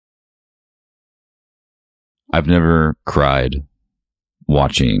I've never cried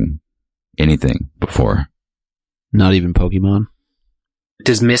watching anything before. Not even Pokemon?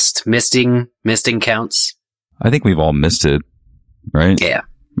 Does misting counts? I think we've all missed it, right? Yeah.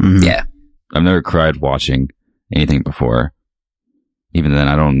 Mm-hmm. Yeah. I've never cried watching anything before. Even then,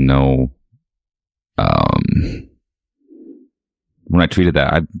 I don't know. When I tweeted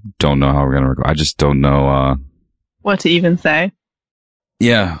that, I don't know how we're going to record. I just don't know. What to even say.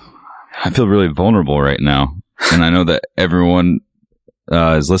 Yeah. I feel really vulnerable right now. And I know that everyone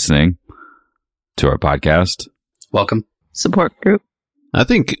is listening to our podcast. Welcome. Support group. I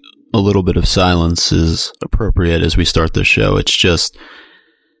think a little bit of silence is appropriate as we start the show. It's just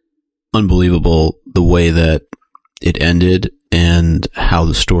unbelievable the way that it ended and how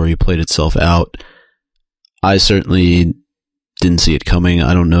the story played itself out. I certainly didn't see it coming.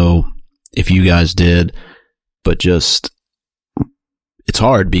 I don't know if you guys did, but just, it's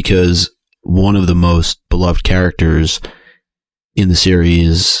hard because one of the most beloved characters in the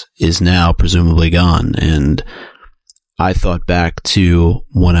series is now presumably gone. And I thought back to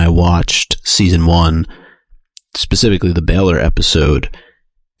when I watched season 1, specifically the Baylor episode,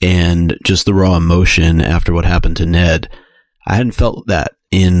 and just the raw emotion after what happened to Ned. I hadn't felt that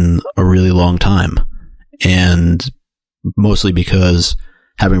in a really long time. And mostly because,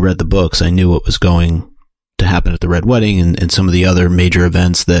 having read the books, I knew what was going to happen at the Red Wedding and some of the other major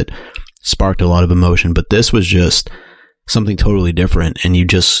events that sparked a lot of emotion. But this was just something totally different, and you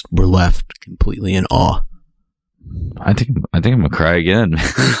just were left completely in awe. I think I'm gonna cry again.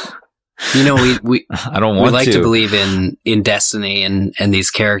 You know, we I don't want we like to. to believe in destiny and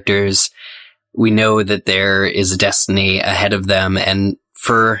these characters. We know that there is a destiny ahead of them, and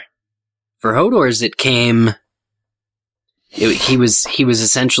for Hodor's, it came. He was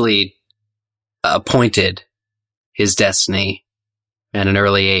essentially appointed his destiny at an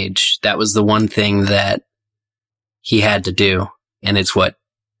early age. That was the one thing that he had to do, and it's what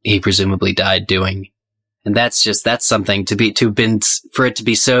he presumably died doing. And that's something for it to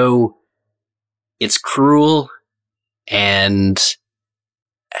be so, it's cruel, and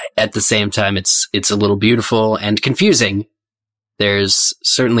at the same time, it's a little beautiful and confusing. There's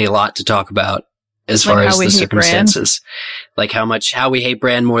certainly a lot to talk about as far as the circumstances. Like how we hate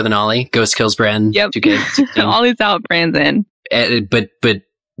Bran more than Ollie. Ghost kills Bran. Yep. 2K. Ollie's out, Bran's in. But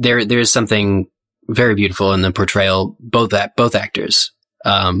there is something very beautiful in the portrayal, both actors,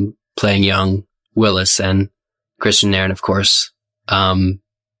 playing young Willis and Christian Nairn, of course. I'm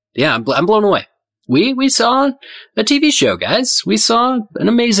blown away. We saw a TV show, guys. We saw an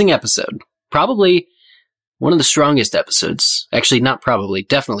amazing episode. Probably one of the strongest episodes. Actually, not probably,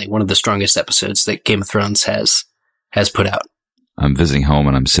 definitely one of the strongest episodes that Game of Thrones has put out. I'm visiting home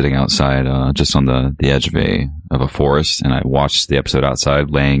and I'm sitting outside, just on the edge of a forest, and I watched the episode outside,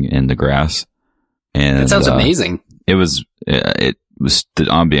 laying in the grass. And that sounds amazing. It was the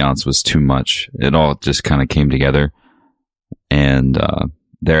ambiance was too much. It all just kind of came together. And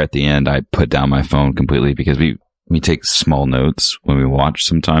there at the end, I put down my phone completely because we take small notes when we watch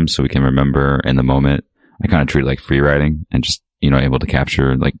sometimes, so we can remember in the moment. I kind of treat it like free writing and just, able to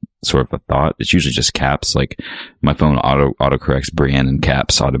capture like sort of a thought. It's usually just caps. Like my phone auto corrects Brienne in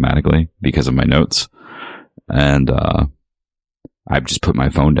caps automatically because of my notes. And I've just put my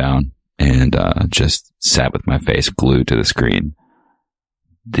phone down and just sat with my face glued to the screen.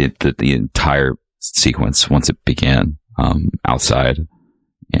 The entire sequence once it began outside,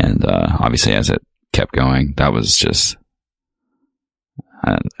 and obviously as it kept going, that was just.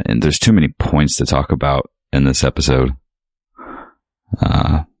 And there's too many points to talk about in this episode.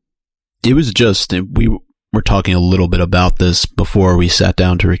 It was just, we were talking a little bit about this before we sat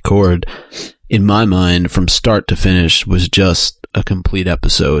down to record. In my mind, from start to finish, was just a complete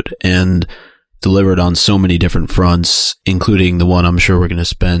episode and delivered on so many different fronts, including the one I'm sure we're going to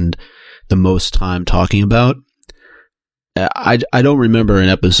spend the most time talking about. I don't remember an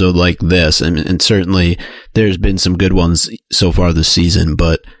episode like this, and certainly there's been some good ones so far this season,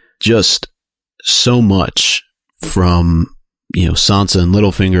 but just so much from, Sansa and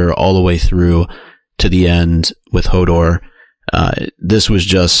Littlefinger all the way through to the end with Hodor. This was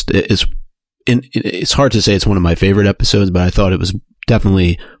just, it's hard to say it's one of my favorite episodes, but I thought it was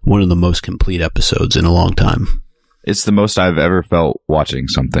definitely one of the most complete episodes in a long time. It's the most I've ever felt watching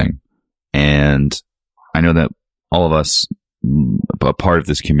something. And I know that all of us, a part of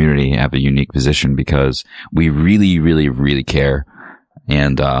this community, have a unique position because we really, really, really care.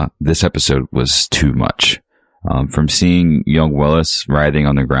 And this episode was too much. From seeing young Willis writhing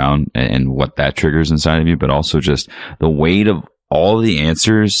on the ground and what that triggers inside of you, but also just the weight of all the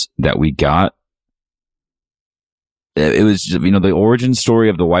answers that we got. It was, the origin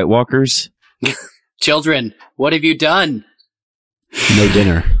story of the White Walkers. Children, what have you done? No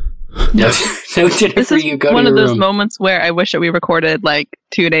dinner. No, no dinner This for is you. Go one to of your those room. moments where I wish that we recorded like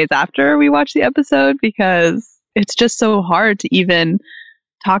 2 days after we watched the episode, because it's just so hard to even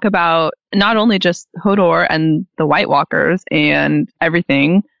talk about not only just Hodor and the White Walkers and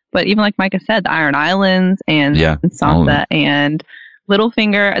everything, but even like Micah said, the Iron Islands and Yeah, all of Sansa it. and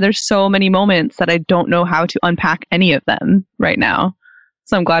Littlefinger. There's so many moments that I don't know how to unpack any of them right now.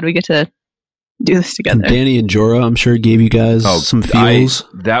 So I'm glad we get to do this together. Danny and Jorah, I'm sure, gave you guys some feels.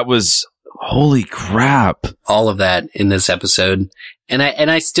 That was holy crap. All of that in this episode. And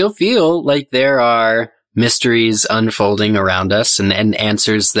I still feel like there are mysteries unfolding around us and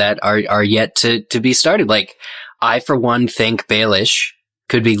answers that are yet to be started. Like, I, for one, think Baelish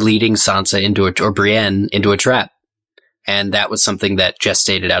could be leading Sansa or Brienne into a trap. And that was something that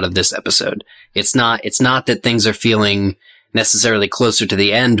gestated out of this episode. It's not that things are feeling necessarily closer to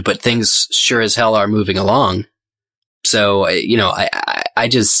the end, but things sure as hell are moving along. So, I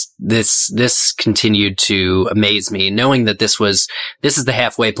just, this continued to amaze me, knowing that this is the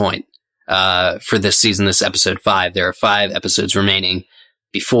halfway point, for this season, this episode 5. There are 5 episodes remaining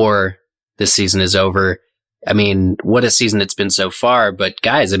before this season is over. I mean, what a season it's been so far, but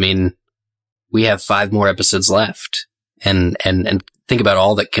guys, I mean, we have 5 more episodes left, and think about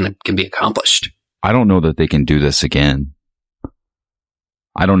all that can be accomplished. I don't know that they can do this again.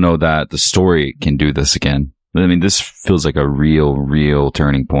 I don't know that the story can do this again. I mean, this feels like a real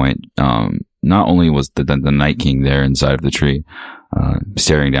turning point. Not only was the Night King there inside of the tree,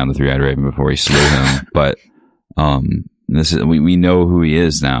 staring down the Three-Eyed Raven before he slew him, but we know who he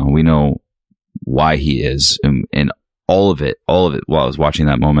is now. We know why he is, and all of it while I was watching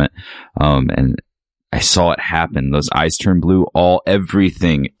that moment. And I saw it happen. Those eyes turn blue,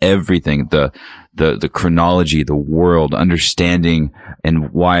 everything, the chronology, the world, understanding,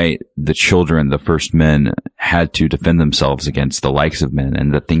 and why the children, the first men, had to defend themselves against the likes of men,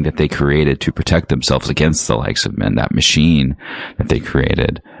 and the thing that they created to protect themselves against the likes of men, that machine that they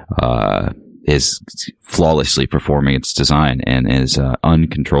created, is flawlessly performing its design and is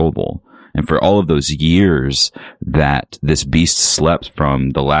uncontrollable. And for all of those years that this beast slept from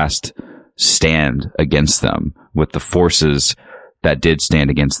the last stand against them, with the forces that did stand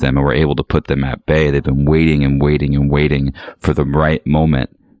against them and were able to put them at bay, they've been waiting and waiting and waiting for the right moment.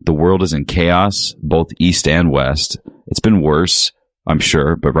 The world is in chaos, both east and west. It's been worse, I'm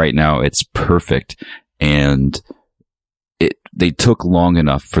sure, but right now it's perfect. And they took long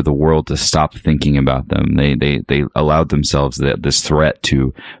enough for the world to stop thinking about them. They allowed themselves this threat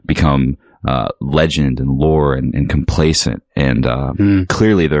to become legend and lore and complacent, and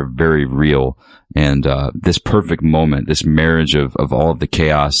clearly they're very real. And this perfect moment, this marriage of all of the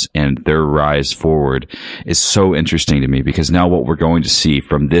chaos and their rise forward, is so interesting to me, because now what we're going to see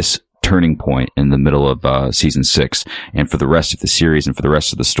from this turning point in the middle of season 6, and for the rest of the series and for the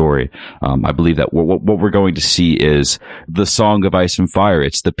rest of the story, I believe that what we're going to see is the Song of Ice and Fire.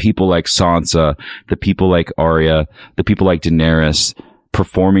 It's the people like Sansa, the people like Arya, the people like Daenerys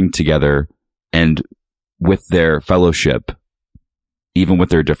performing together, and with their fellowship, even with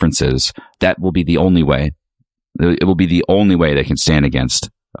their differences. That will be the only way. It will be the only way they can stand against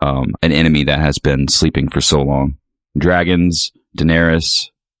an enemy that has been sleeping for so long. Dragons, Daenerys,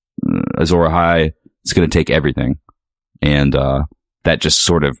 Azor Ahai. It's going to take everything. And that just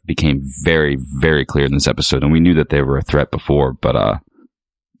sort of became very, very clear in this episode. And we knew that they were a threat before, but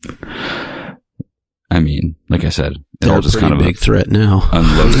I mean, like I said, they're all just kind of big threat now.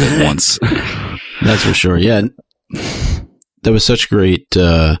 Unloaded at once. That's for sure. Yeah. That was such great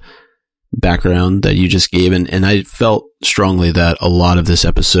background that you just gave. And I felt strongly that a lot of this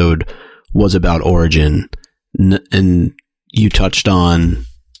episode was about origin. And you touched on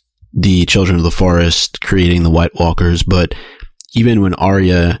the Children of the Forest creating the White Walkers, but even when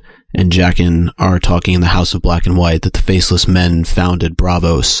Arya and Jaqen are talking in the House of Black and White that the Faceless Men founded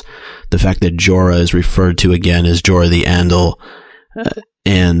Braavos, the fact that Jorah is referred to again as Jorah the Andal,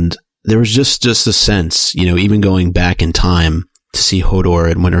 and there was just a sense, even going back in time to see Hodor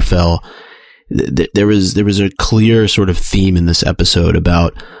and Winterfell, there was a clear sort of theme in this episode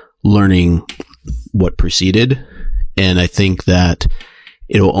about learning what preceded, and I think that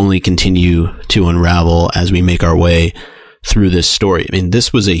it will only continue to unravel as we make our way through this story. I mean,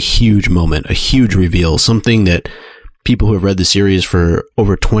 this was a huge moment, a huge reveal, something that people who have read the series for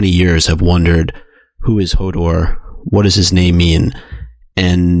over 20 years have wondered, who is Hodor? What does his name mean?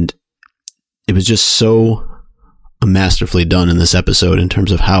 And it was just so masterfully done in this episode in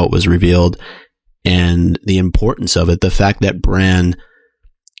terms of how it was revealed and the importance of it. The fact that Bran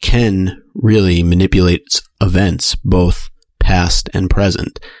can really manipulate events, both past and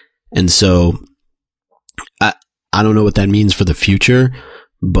present. And so I don't know what that means for the future,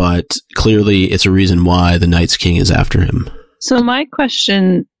 but clearly it's a reason why the Night's King is after him. So my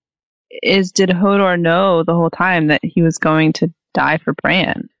question is, did Hodor know the whole time that he was going to die for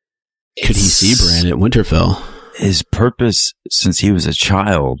Bran? Could he see Bran at Winterfell? His purpose since he was a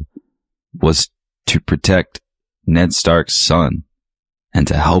child was to protect Ned Stark's son and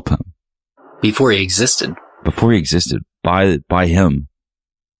to help him. Before he existed. Before he existed, by him.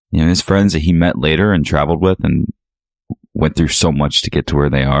 You know, his friends that he met later and traveled with and went through so much to get to where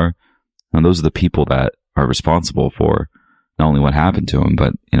they are. And those are the people that are responsible for not only what happened to him,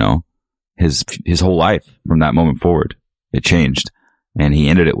 but, you know, his whole life from that moment forward. It changed. And he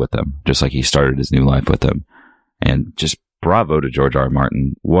ended it with them, just like he started his new life with them. And just bravo to George R. R.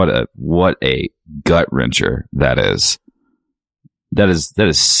 Martin. What a gut wrencher that is. That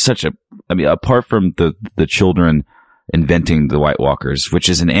is such a, I mean, apart from the children inventing the White Walkers, which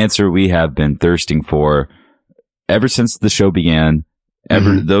is an answer we have been thirsting for ever since the show began.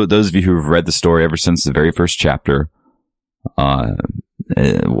 Those of you who have read the story ever since the very first chapter,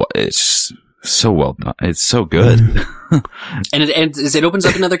 it's so well done. It's so good. and it opens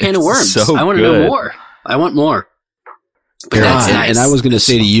up another can of worms. So I want to know more. I want more. But that's nice. And I was going to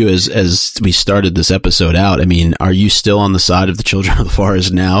say to you as we started this episode out, I mean, are you still on the side of the Children of the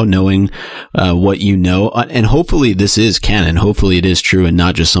Forest now, knowing what you know? And hopefully this is canon. Hopefully it is true and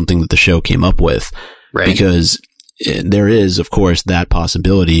not just something that the show came up with. Right. Because there is, of course, that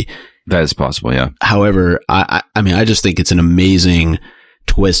possibility. That is possible, yeah. However, I mean, I just think it's an amazing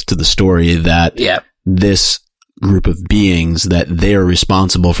twist to the story that this group of beings that they're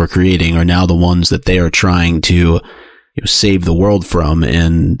responsible for creating are now the ones that they are trying to save the world from.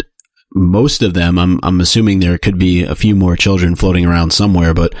 And most of them, I'm assuming there could be a few more children floating around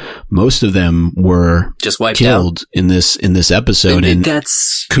somewhere, but most of them were just wiped killed out in this episode. And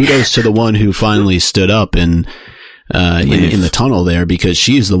that's kudos to the one who finally stood up and in the tunnel there, because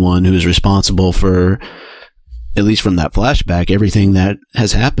she's the one who is responsible for, at least from that flashback, everything that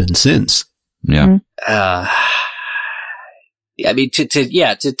has happened since. Yeah. I mean,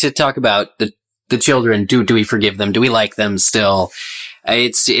 to talk about the children, do we forgive them? Do we like them still? Do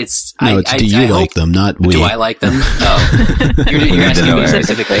you like them, not we. Do I like them? Oh, you're asking me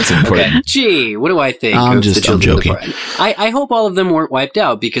specifically. Okay. Gee, what do I think? I'm joking. I hope all of them weren't wiped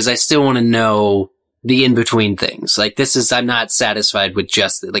out, because I still want to know the in-between things. Like, I'm not satisfied with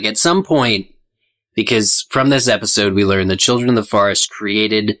just, like, at some point, because from this episode we learned the Children of the Forest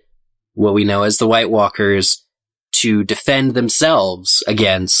created what we know as the White Walkers to defend themselves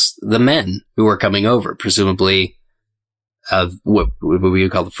against the men who were coming over, presumably what we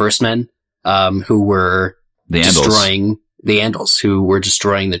would call the First Men, who were destroying the Andals, who were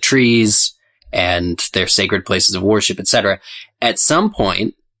destroying the trees and their sacred places of worship, etc. At some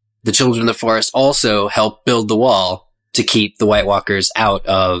point, the Children of the Forest also helped build the wall to keep the White Walkers out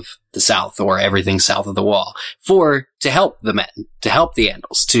of the South, or everything south of the wall, to help the men, to help the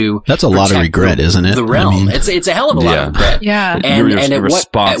Andals, to that's a lot of regret, isn't it? The realm. I mean, it's a hell of a lot of regret. Yeah. And you're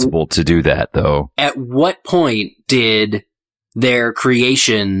responsible to do that, though. At what point did their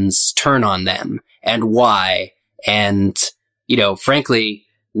creations turn on them, and why? And, frankly,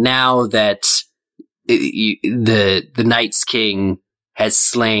 now that the Night's King has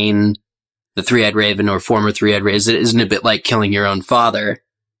slain the Three-Eyed Raven, or former Three-Eyed Raven, isn't it a bit like killing your own father?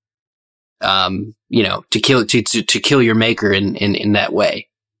 To kill your maker in that way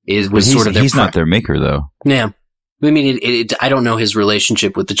was sort of their he's not their maker, though. Yeah. I mean, I don't know his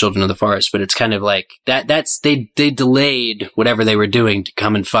relationship with the Children of the Forest, but it's kind of like they delayed whatever they were doing to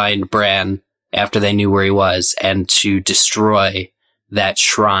come and find Bran after they knew where he was, and to destroy that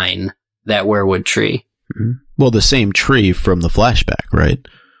shrine, that weirwood tree. Mm-hmm. Well, the same tree from the flashback, right?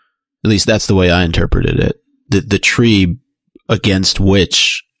 At least that's the way I interpreted it. The tree against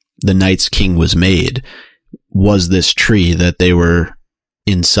which the Night's King was made was this tree that they were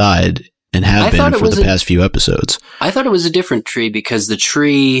inside and have been for the past few episodes. I thought it was a different tree, because the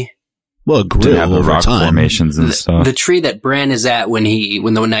tree, well, it grew over rock time. Formations and stuff. The tree that Bran is at when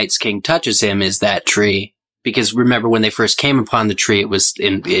the Night's King touches him is that tree. Because remember, when they first came upon the tree, it was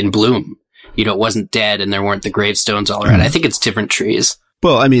in bloom. It wasn't dead, and there weren't the gravestones all around. I think it's different trees.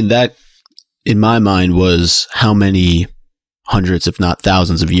 Well, I mean, that, in my mind, was how many hundreds, if not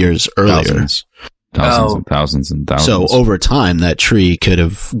thousands of years earlier. Thousands and thousands. So over time, that tree could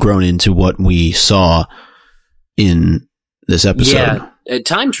have grown into what we saw in this episode. Yeah,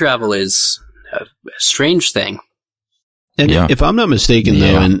 time travel is a strange thing. And if I'm not mistaken,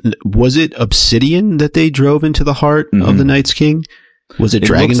 though, and was it obsidian that they drove into the heart of the Night's King? Was it It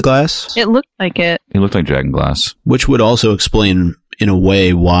dragon looks- glass? It looked like it. It looked like dragon glass. Which would also explain, in a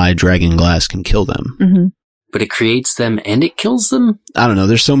way, why dragon glass can kill them. Mm-hmm. But it creates them and it kills them? I don't know.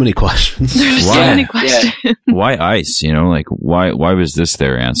 There's so many questions. There's Why? so many questions. Why ice? You know, like why was this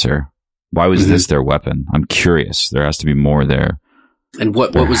their answer? Why was this their weapon? I'm curious. There has to be more there. And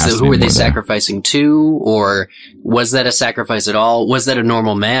what There was has the, to who be were they more there. sacrificing to? Or was that a sacrifice at all? Was that a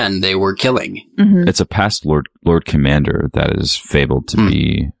normal man they were killing? Mhm. It's a past Lord Commander that is fabled to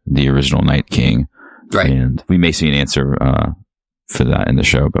be the original Night King. Right. And we may see an answer for that in the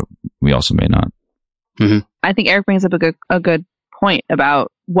show, but we also may not. I think Eric brings up a good point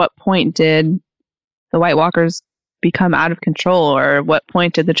about what point did the White Walkers become out of control, or what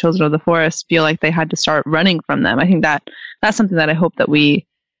point did the Children of the Forest feel like they had to start running from them? I think that's something that I hope that we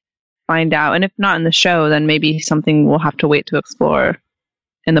find out, and if not in the show, then maybe something we'll have to wait to explore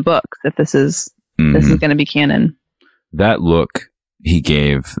in the books if this is Mhm. going to be canon. That look he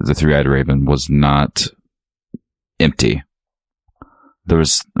gave the Three-Eyed Raven was not empty.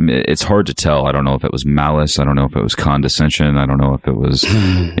 It's hard to tell. I don't know if it was malice. I don't know if it was condescension. I don't know if it was,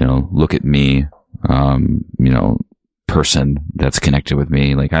 look at me, person that's connected with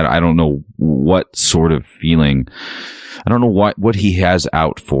me. Like, I don't know what sort of feeling, I don't know what he has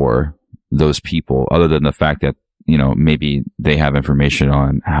out for those people, other than the fact that, maybe they have information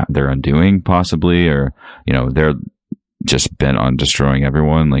on their undoing, possibly, or, they're just bent on destroying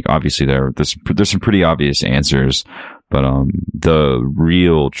everyone. Like, obviously there's some pretty obvious answers, but the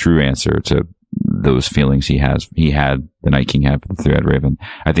real true answer to those feelings the Night King had for the Three-Eyed Raven,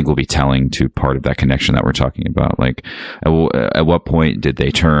 I think will be telling to part of that connection that we're talking about. Like, at what point did they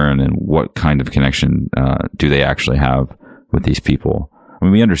turn, and what kind of connection do they actually have with these people? I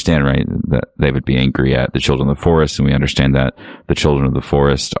mean, we understand, right, that they would be angry at the Children of the Forest, and we understand that the Children of the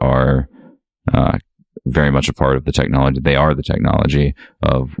Forest are very much a part of the technology. They are the technology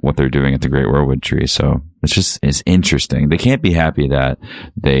of what they're doing at the Great Weirwood Tree. So it's interesting. They can't be happy that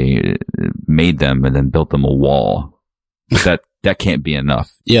they made them and then built them a wall. But that can't be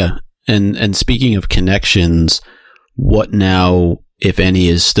enough. Yeah. And speaking of connections, what now, if any,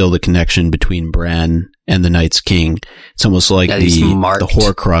 is still the connection between Bran and the Night's King? It's almost like he's the marked.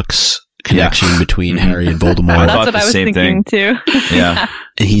 Horcrux connection between Harry and Voldemort. I That's thought what the I was same thinking too. Yeah.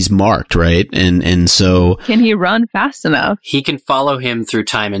 And he's marked, right? And so Can he run fast enough? He can follow him through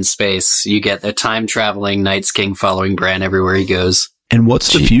time and space. You get the time-traveling Night's King following Bran everywhere he goes. And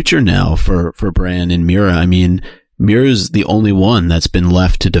what's the future now for Bran and Mira? I mean, Mira's the only one that's been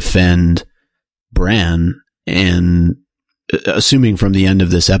left to defend Bran, and assuming from the end of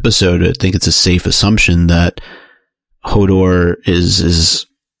this episode, I think it's a safe assumption that Hodor is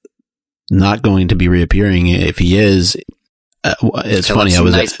not going to be reappearing. If he is, it's He'll funny. have I some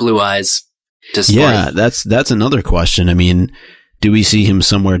was nice blue eyes. To yeah, sport. that's another question. I mean, do we see him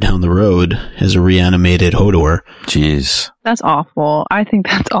somewhere down the road as a reanimated Hodor? Jeez. That's awful. I think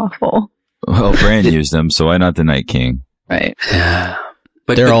that's awful. Well, Bran used them, so why not the Night King? Right. Yeah.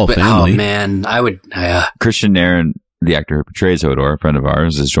 But They're all family. Oh man, I would. Christian Nairn, the actor who portrays Hodor, a friend of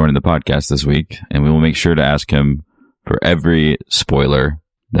ours, is joining the podcast this week, and we will make sure to ask him for every spoiler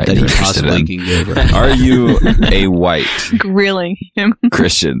that That you're he interested possibly in. can give. Right? Are you a white Grilling him.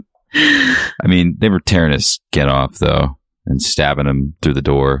 Christian? I mean, they were tearing his skin off, though, and stabbing him through the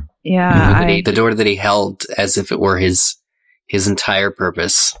door. Yeah. The door that he held as if it were his entire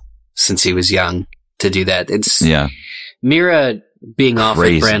purpose since he was young to do that. It's Yeah. Mira being off with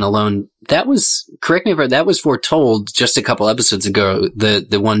Crazy. Bran alone. That was, correct me if that was foretold just a couple episodes ago.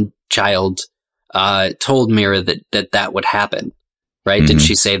 The one child told Mira that would happen. Right? Mhm. Did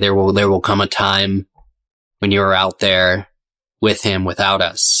she say there will come a time when you are out there with him without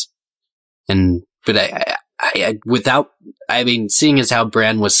us? But seeing as how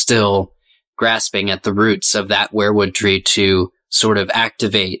Bran was still grasping at the roots of that weirwood tree to sort of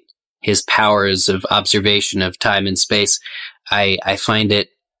activate his powers of observation of time and space, I find it,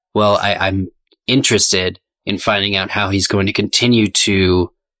 I'm interested in finding out how he's going to continue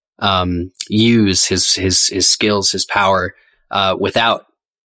to use his skills, his power, without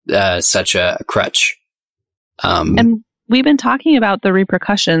such a crutch. And we've been talking about the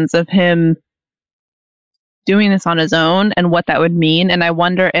repercussions of him doing this on his own and what that would mean. And I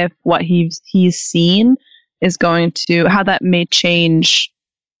wonder if what he's seen is going to, how that may change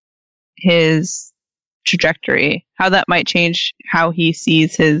his trajectory, how that might change how he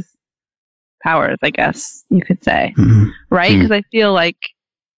sees his powers, I guess you could say. Mhm. Right? Because I feel like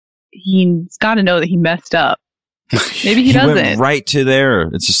he's got to know that he messed up. Maybe he doesn't. Went right to there.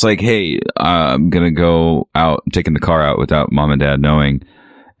 It's just like, hey, I'm going to go out, I'm taking the car out without mom and dad knowing.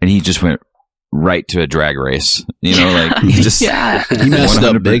 And he just went right to a drag race. You know, like he just Yeah. He messed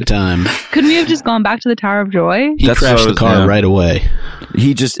 100%. up big time. Couldn't we have just gone back to the Tower of Joy? He That's crashed what I the was- car yeah. right away.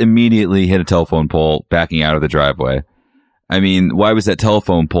 He just immediately hit a telephone pole backing out of the driveway. I mean, why was that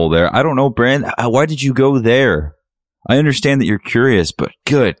telephone pole there? I don't know, Bran. Why did you go there? I understand that you're curious, but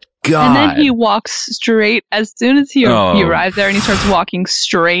good God. And then he walks straight, as soon as he Oh. arrives there and he starts walking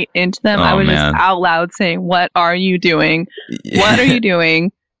straight into them, I Oh, was man. just out loud saying, "What are you doing? What are you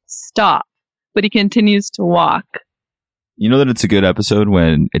doing? Stop." But he continues to walk. You know that it's a good episode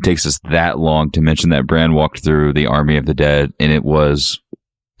when it takes us that long to mention that Bran walked through the army of the dead, and it was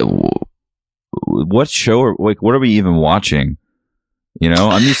what show or like what are we even watching? You know,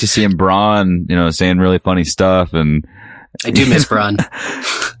 I'm used to seeing Bronn, you know, saying really funny stuff, and I do miss Bronn.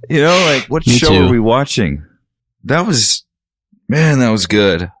 you know, like what Me show too. are we watching? That was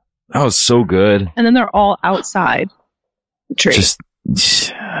good. That was so good. And then they're all outside the tree. Just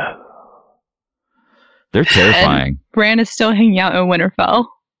they're terrifying. Bran is still hanging out in Winterfell.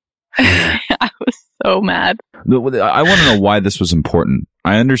 I was so mad. I want to know why this was important.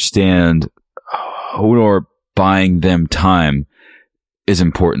 I understand Hodor buying them time is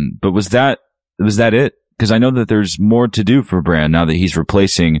important, but was that it? Because I know that there's more to do for Bran now that he's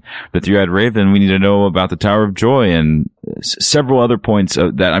replacing the Three-Eyed Raven. We need to know about the Tower of Joy and several other points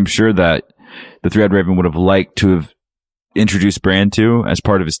that I'm sure that the Three-Eyed Raven would have liked to have introduced Bran to as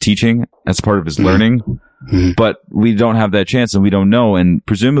part of his teaching, as part of his learning. Mhm. But we don't have that chance and we don't know. And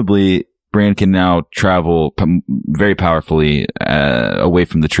presumably Bran can now travel very powerfully away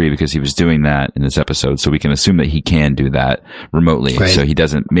from the tree because he was doing that in this episode. So we can assume that he can do that remotely. Right. So he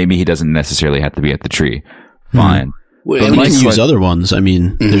doesn't necessarily have to be at the tree. Fine. Well, But and He my can he's- use other ones. I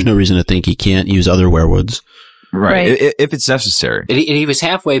mean, there's no reason to think he can't use other werewoods. Right. Right. If it's necessary. And he was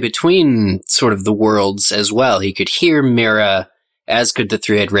halfway between sort of the worlds as well. He could hear Mira, as could the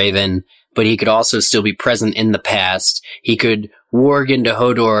Three-Eyed Raven, but he could also still be present in the past. He could warg into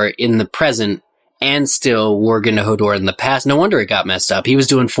Hodor in the present and still warg into Hodor in the past. No wonder it got messed up. He was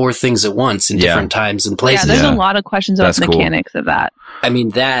doing 4 things at once in Yeah. different times and Yeah, places. there's Yeah. a lot of questions about That's the cool. mechanics of that. I mean,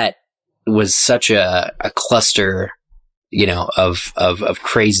 that was such a cluster, you know, of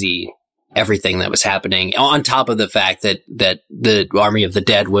crazy everything that was happening, on top of the fact that the Army of the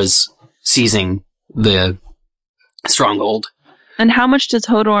Dead was seizing the stronghold. And how much does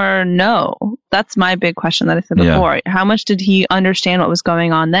Hodor know? That's my big question that I said Yeah. before. How much did he understand what was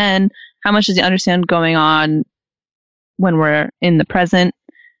going on then? How much does he understand going on when we're in the present?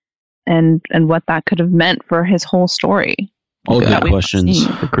 And what that could have meant for his whole story. All Yeah. good That we've questions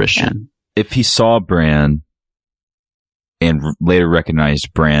seen. for Christian. If he saw Bran and later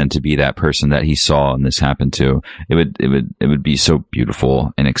recognized Bran to be that person that he saw and this happened to, it would be so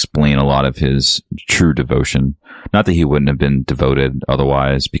beautiful and explain a lot of his true devotion. Not that he wouldn't have been devoted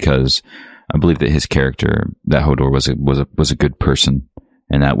otherwise, because I believe that his character, that Hodor was a good person,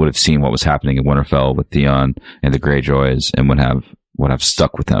 and that would have seen what was happening in Winterfell with Theon and the Greyjoys, and would have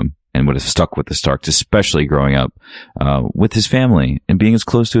stuck with them and would have stuck with the Starks, especially growing up with his family and being as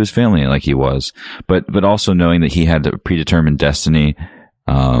close to his family like he was, but also knowing that he had a predetermined destiny.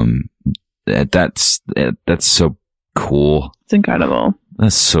 That's so cool. It's incredible.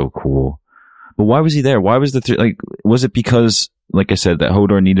 That's so cool. But why was he there? Why was was it because, like I said, that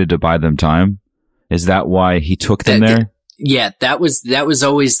Hodor needed to buy them time? Is that why he took them there? Yeah, that was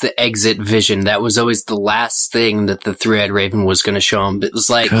always the exit vision. That was always the last thing that the Three-Eyed Raven was going to show him. It was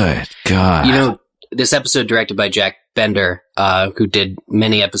like, Good God. you know, this episode directed by Jack Bender, who did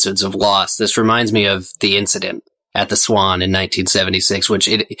many episodes of Lost. This reminds me of the incident at the Swan in 1976, which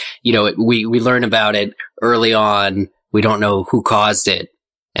we learn about it early on. We don't know who caused it.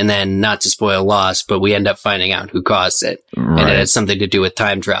 And then, not to spoil Lost, but we end up finding out who caused it. right. And it had something to do with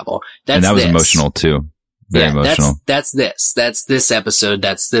time travel. That's And that was this. emotional too. Very emotional. That's this episode.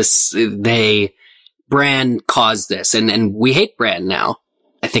 That's this. Bran caused this, and we hate Bran now.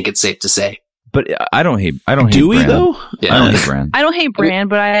 I think it's safe to say. But I don't hate. Do we Bran. though? I don't hate Bran. I don't hate Bran,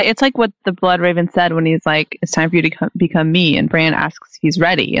 but it's like what the Blood Raven said when he's like, "It's time for you to become me." And Bran asks if he's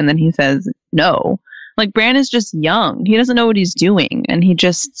ready, and then he says, "No." Like, Bran is just young. He doesn't know what he's doing, and he's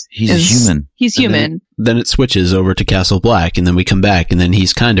a human. He's And then- human. Then it switches over to Castle Black, and then we come back, and then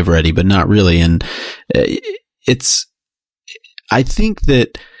he's kind of ready, but not really. And I think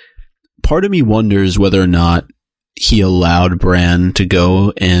that part of me wonders whether or not he allowed Bran to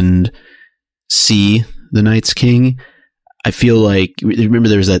go and see the Night's King. I feel like, remember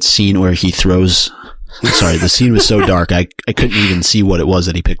there was that scene where he throws, sorry, the scene was so dark, I couldn't even see what it was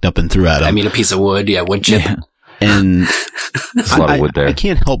that he picked up and threw at him. I mean, a piece of wood, wood chip. Yeah. And There's a lot of wood there. I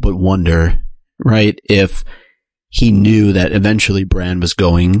can't help but wonder, right, if he knew that eventually Bran was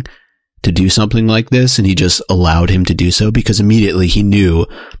going to do something like this, and he just allowed him to do so because immediately he knew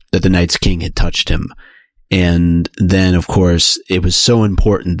that the Night's King had touched him. And then, of course, it was so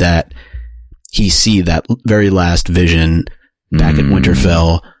important that he see that very last vision back at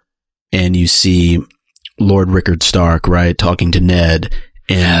Winterfell, and you see Lord Rickard Stark, right, talking to Ned,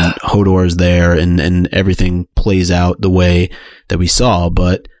 and Hodor's there, and everything plays out the way that we saw.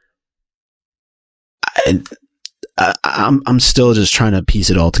 But I'm still just trying to piece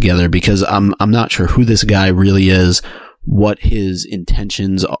it all together because I'm not sure who this guy really is, what his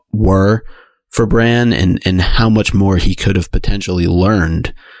intentions were for Bran, and how much more he could have potentially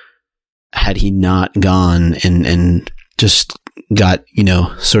learned had he not gone and just got,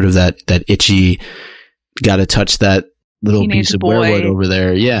 sort of that itchy, gotta touch that little Teenage piece of boy. weirwood over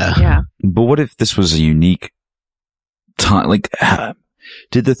there. Yeah. Yeah. But what if this was a unique time? Like,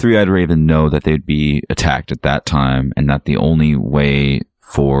 did the Three-Eyed Raven know that they'd be attacked at that time, and that the only way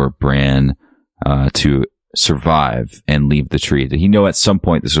for Bran to survive and leave the tree, did he know at some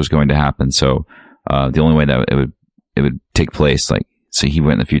point this was going to happen? So the only way that it would take place, like, so he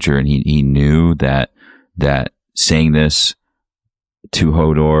went in the future and he knew that saying this to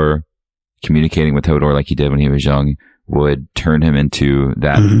Hodor, communicating with Hodor like he did when he was young, would turn him into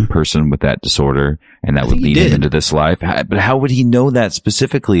that person with that disorder, and that would lead him into this life. But how would he know that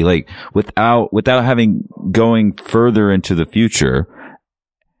specifically? Like, without having going further into the future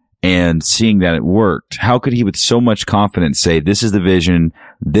and seeing that it worked, how could he with so much confidence say, this is the vision,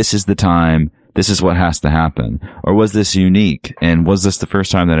 this is the time, this is what has to happen? Or was this unique? And was this the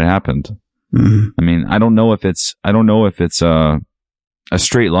first time that it happened? I mean, I don't know if it's a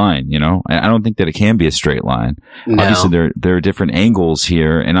straight line, I don't think that it can be a straight line. No. Obviously there are different angles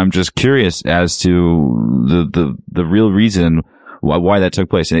here, and I'm just curious as to the real reason why that took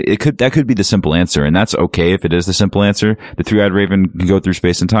place. And that could be the simple answer, and that's okay if it is the simple answer. The Three-Eyed Raven can go through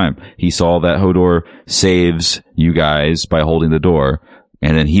space and time. He saw that Hodor saves you guys by holding the door,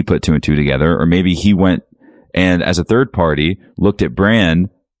 and then he put two and two together. Or maybe he went and, as a third party, looked at Bran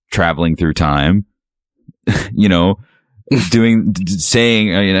traveling through time,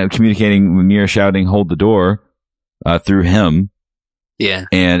 communicating, Mira shouting, hold the door, through him. Yeah.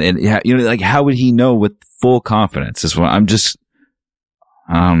 And like, how would he know with full confidence? Is what I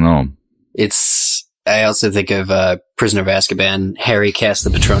don't know. I also think of, Prisoner of Azkaban. Harry casts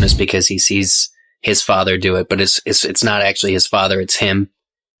the Patronus because he sees his father do it, but it's not actually his father, it's him.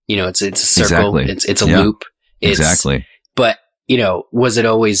 It's a circle. Exactly. It's a loop. Exactly. But, was it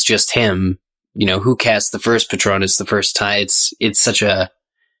always just him? Who cast the first Patronus the first time? It's such a,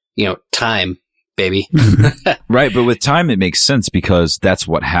 time, baby. Right. But with time, it makes sense because that's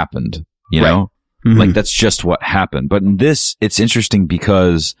what happened, Right. Like, that's just what happened. But in this, it's interesting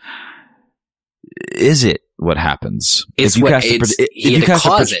because is it what happens? It's if you what cast he had to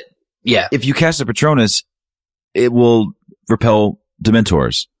cause it. Yeah. If you cast a Patronus, it will repel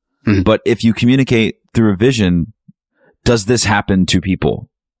Dementors. But if you communicate through a vision, does this happen to people?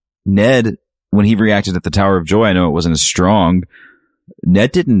 Ned, when he reacted at the Tower of Joy, I know it wasn't as strong.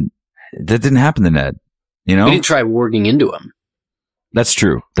 That didn't happen to Ned. We didn't try warging into him. That's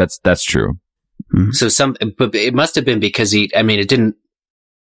true. That's true. So but it must have been because it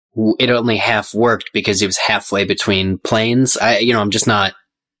only half worked because he was halfway between planes. I'm just not.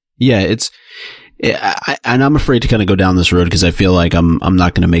 Yeah, and I'm afraid to kind of go down this road because I feel like I'm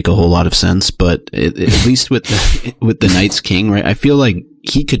not going to make a whole lot of sense. But at least with the Night's King, right? I feel like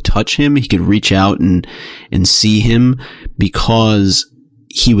he could touch him, he could reach out and see him because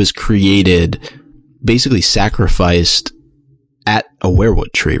he was created, basically sacrificed at a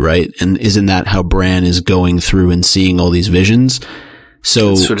weirwood tree, right? And isn't that how Bran is going through and seeing all these visions?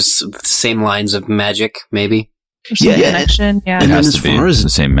 So sort of same lines of magic, maybe. There's some connection. Yeah. It And has then to as be far as the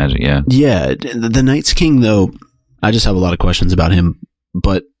same magic. Yeah. Yeah, the Night's King, though, I just have a lot of questions about him.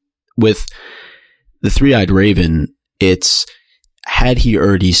 But with the Three-Eyed Raven, had he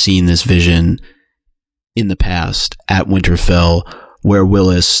already seen this vision in the past at Winterfell, where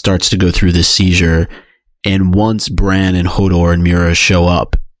Willis starts to go through this seizure, and once Bran and Hodor and Mira show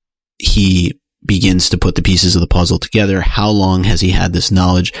up, he begins to put the pieces of the puzzle together. How long has he had this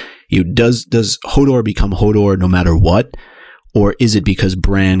knowledge? Does Hodor become Hodor no matter what? Or is it because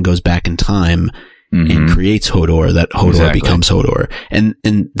Bran goes back in time and creates Hodor that Hodor becomes Hodor? And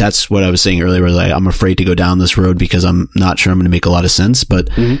that's what I was saying earlier, where like, I'm afraid to go down this road because I'm not sure I'm going to make a lot of sense, but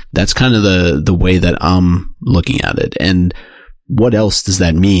that's kind of the way that I'm looking at it. And what else does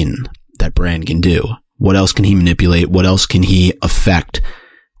that mean that Bran can do? What else can he manipulate? What else can he affect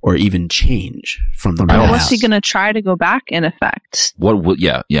or even change from the past? What's he going to try to go back and affect? What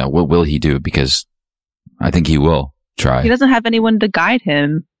will he do? Because I think he will try. He doesn't have anyone to guide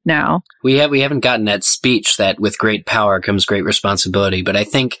him. now. We haven't gotten that speech that with great power comes great responsibility, but I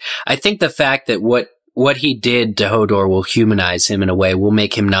think the fact that what he did to Hodor will humanize him in a way, will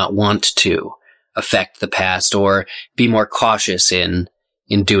make him not want to affect the past or be more cautious in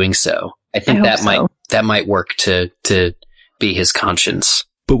doing so. I think that might work to be his conscience.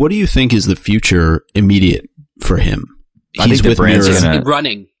 But what do you think is the future immediate for him? He's with Mira.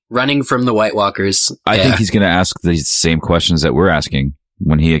 Running from the White Walkers. I think he's going to ask the same questions that we're asking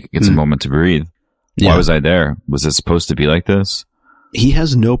when he gets a moment to breathe. Why was I there? Was it supposed to be like this? He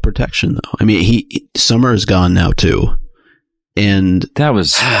has no protection, though. I mean, Summer is gone now, too. And that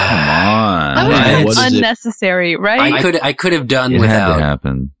was, come on. That was unnecessary, right? I could have done it without. Had to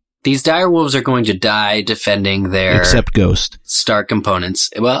happen. These direwolves are going to die defending their except Ghost star components.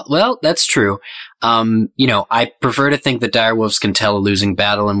 Well, that's true. I prefer to think that direwolves can tell a losing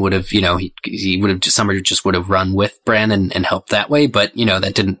battle and would have, he would have Summer just would have run with Bran and helped that way. But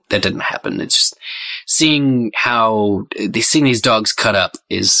that didn't happen. It's just seeing these dogs cut up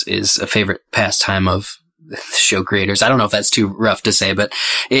is a favorite pastime of the show creators. I don't know if that's too rough to say, but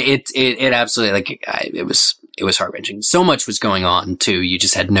it absolutely it was heart-wrenching. So much was going on too. You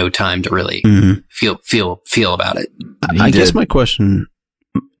just had no time to really feel about it. I guess my question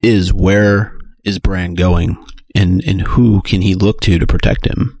is, where is Bran going, and who can he look to protect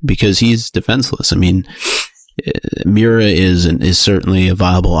him? Because he's defenseless. I mean, Mira is certainly a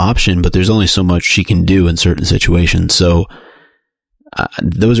viable option, but there's only so much she can do in certain situations. So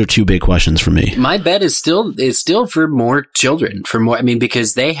those are two big questions for me. My bet is still for more children,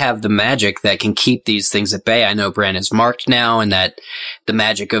 because they have the magic that can keep these things at bay. I know Bran is marked now, and that the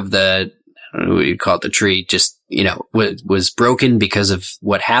magic of the, I don't know what you call it, the tree, just, was broken because of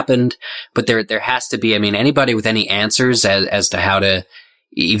what happened. But there has to be, anybody with any answers as to how to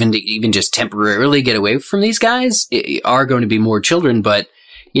even just temporarily get away from these guys are going to be more children, but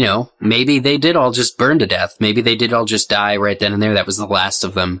maybe they did all just burn to death. Maybe they did all just die right then and there. That was the last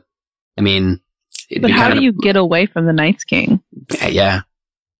of them. But how do you get away from the Night's King? Yeah.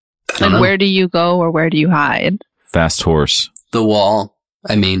 And where do you go, or where do you hide? Fast horse. The wall.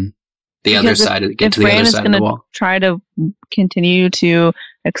 The other side of the wall. If Bran is going to try to continue to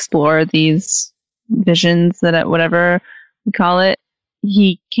explore these visions, that whatever we call it,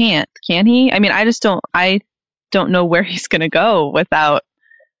 he can't. Can he? I don't know where he's going to go without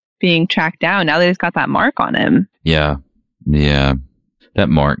being tracked down now that he's got that mark on him. Yeah. That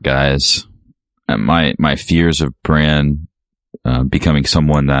mark, guys. My fears of Bran becoming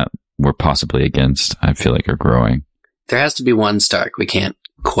someone that we're possibly against, I feel like, are growing. There has to be one Stark we can't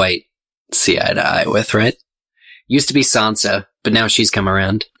quite see eye to eye with, right? Used to be Sansa, but now she's come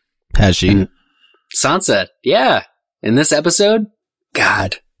around. Has she? And Sansa, yeah. In this episode,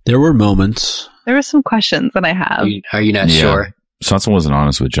 God. There were moments. There were some questions that I have. Are you not sure? Sansa wasn't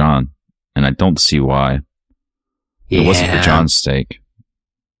honest with Jon, and I don't see why. It wasn't for Jon's sake.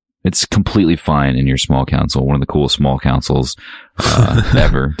 It's completely fine in your small council, one of the coolest small councils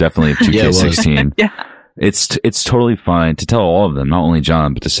ever. Definitely of 2K16. Yeah. It's totally fine to tell all of them, not only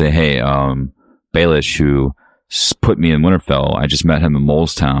Jon, but to say, hey, Baelish, who put me in Winterfell, I just met him in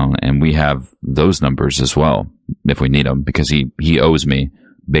Molestown, and we have those numbers as well if we need them, because he owes me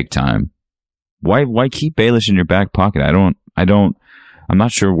big time. Why keep Baelish in your back pocket? I'm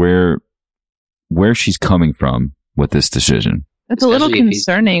not sure where she's coming from with this decision. It's a little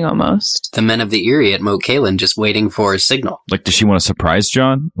concerning, almost. The men of the Eyrie at Moat Cailin just waiting for a signal. Like, does she want to surprise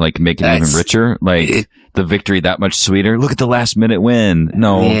Jon? Like, make it even richer? Like, the victory that much sweeter? Look at the last minute win.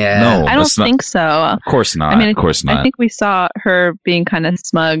 No. I don't think so. Of course not. Of course not. I think we saw her being kind of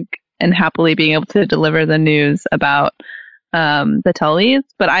smug and happily being able to deliver the news about the Tullys.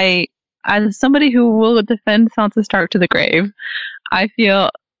 But as somebody who will defend Sansa Stark to the grave, I feel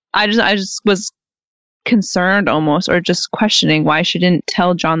I just was concerned almost, or just questioning why she didn't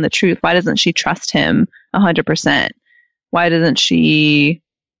tell Jon the truth. Why doesn't she trust him 100%? Why doesn't she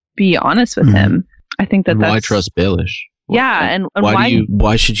be honest with him? I think that's why trust Baelish. Yeah, and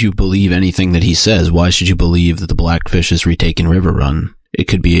why should you believe anything that he says? Why should you believe that the Blackfish is retaking Riverrun? It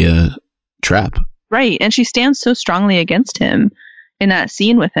could be a trap. Right, and she stands so strongly against him in that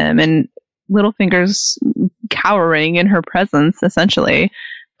scene with him, and Littlefinger's cowering in her presence, essentially.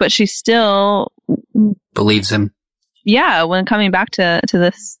 But she still believes him. Yeah, when coming back to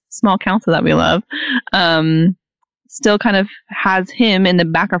this small council that we love, still kind of has him in the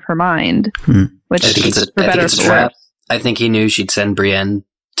back of her mind, which I think it's a trap. I think he knew she'd send Brienne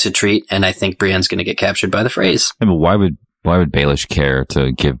to treat, and I think Brienne's going to get captured by the Freys. Yeah, but why would Baelish care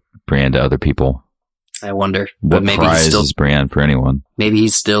to give Brienne to other people? I wonder. What prize is Brienne for anyone? Maybe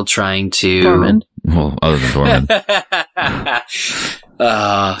he's still trying to... Tormund. Well, other than Tormund.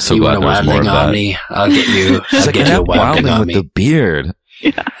 So you glad want a there was more wildling of that. Omni? I'll get you. She's I'll like, get and you a that wildling wildling Omni. with the beard.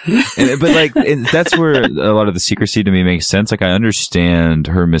 But like, that's where a lot of the secrecy to me makes sense. Like, I understand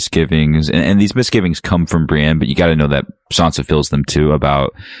her misgivings, and these misgivings come from Brienne, but you got to know that Sansa feels them too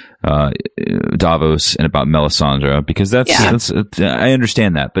about Davos and about Melisandre, because that's I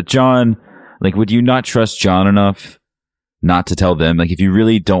understand that. But Jon, like, would you not trust Jon enough not to tell them? Like, if you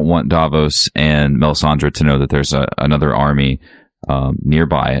really don't want Davos and Melisandre to know that there's another army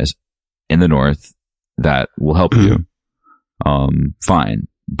nearby in the north that will help you, fine.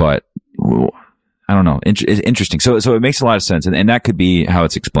 But I don't know. It's interesting. So it makes a lot of sense, and that could be how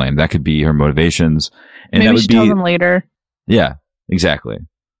it's explained. That could be her motivations, and Maybe that we would should be tell them later. yeah, exactly.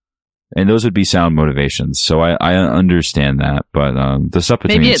 And those would be sound motivations. So I understand that, but the stuff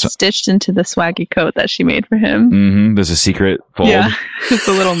between Maybe it's stitched into the swaggy coat that she made for him. there's a secret fold. Yeah, it's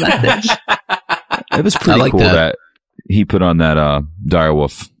a little message. It was pretty like cool that. that he put on that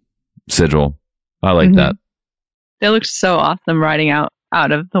direwolf sigil. I like that. They looked so awesome riding out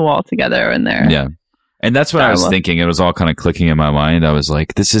of the wall together in there. Yeah. And that's what I was Direwolf. thinking. It was all kind of clicking in my mind. I was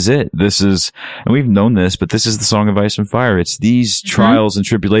like, this is it. This is, and we've known this, but this is the Song of Ice and Fire. It's these trials and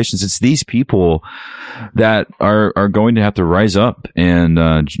tribulations. It's these people that are going to have to rise up and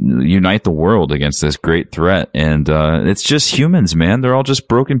unite the world against this great threat. And it's just humans, man. They're all just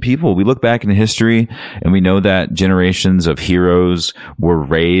broken people. We look back in history and we know that generations of heroes were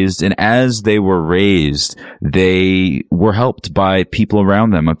raised, and as they were raised, they were helped by people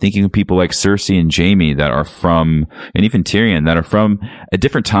around them. I'm thinking of people like Cersei and Jaime that are from, and even Tyrion, that are from a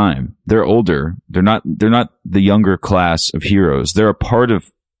different time. They're older. They're not the younger class of heroes. They're a part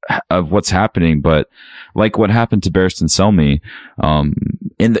of what's happening, but like what happened to Barristan Selmy,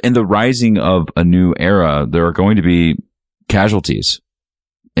 in the rising of a new era, there are going to be casualties,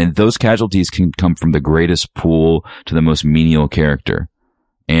 and those casualties can come from the greatest pool to the most menial character.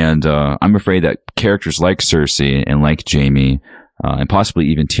 And I'm afraid that characters like Cersei and like Jaime, and possibly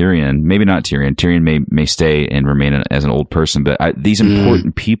even Tyrion, maybe not Tyrion. Tyrion may stay and remain as an old person, but these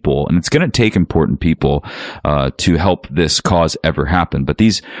important people, and it's going to take important people to help this cause ever happen. But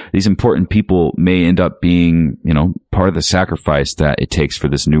these important people may end up being, part of the sacrifice that it takes for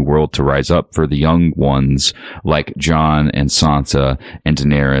this new world to rise up, for the young ones like Jon and Sansa and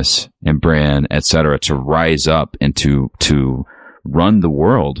Daenerys and Bran, etc., to rise up and to run the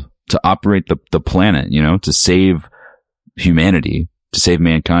world, to operate the planet, to save humanity, to save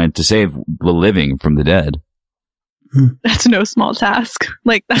mankind, to save the living from the dead. That's no small task.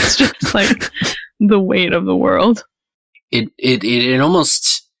 Like, that's just like the weight of the world. It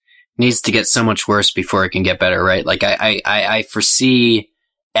almost needs to get so much worse before it can get better, right? Like, I foresee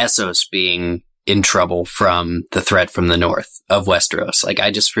Essos being in trouble from the threat from the north of Westeros. Like,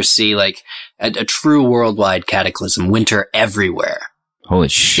 I just foresee like a true worldwide cataclysm, winter everywhere. Holy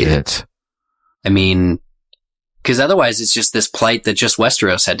shit. I mean, because otherwise it's just this plight that just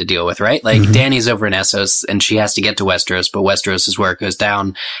Westeros had to deal with, right? Like, Dany's over in Essos and she has to get to Westeros, but Westeros is where it goes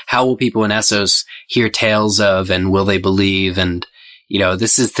down. How will people in Essos hear tales of, and will they believe? And,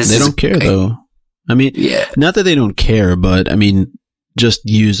 this is They don't care, though. I mean, not that they don't care, but I mean, just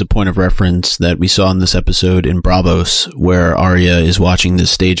use a point of reference that we saw in this episode in Bravos, where Arya is watching this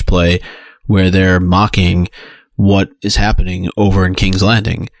stage play where they're mocking what is happening over in King's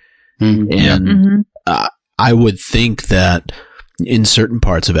Landing. And I would think that in certain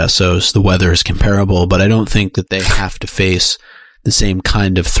parts of Essos, the weather is comparable, but I don't think that they have to face the same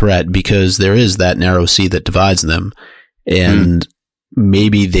kind of threat, because there is that narrow sea that divides them. And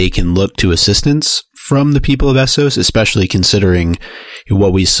maybe they can look to assistance from the people of Essos, especially considering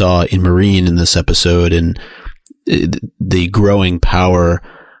what we saw in Meereen in this episode and the growing power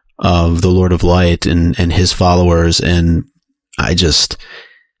of the Lord of Light and his followers. And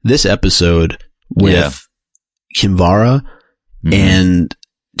this episode with Kinvara, and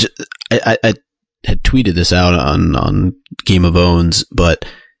I had tweeted this out on Game of Owns, but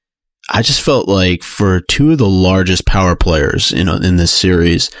I just felt like for two of the largest power players in this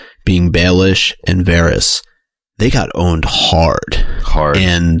series, being Baelish and Varys, they got owned hard.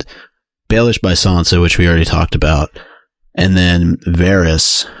 And Baelish by Sansa, which we already talked about, and then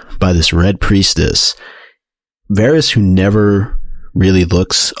Varys by this Red Priestess. Varys, who never really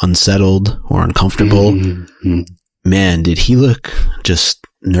looks unsettled or uncomfortable. Man, did he look just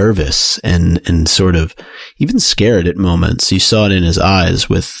nervous and sort of even scared at moments. You saw it in his eyes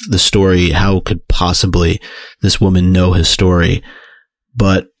with the story. How could possibly this woman know his story?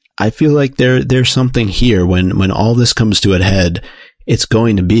 But I feel like there's something here when all this comes to a head. It's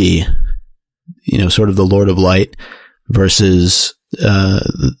going to be, sort of the Lord of Light versus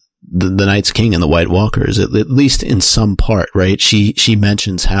the Night's King and the White Walkers, at least in some part, right? She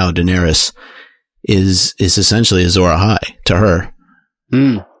mentions how Daenerys is essentially Azor Ahai to her.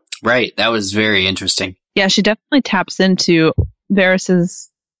 Right. That was very interesting. Yeah, she definitely taps into Varys's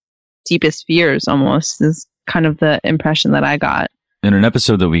deepest fears almost, is kind of the impression that I got. In an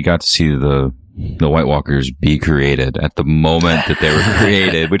episode that we got to see the White Walkers be created at the moment that they were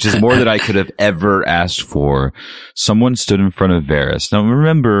created, which is more than I could have ever asked for. Someone stood in front of Varys. Now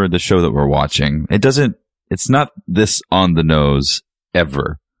remember the show that we're watching. It's not this on the nose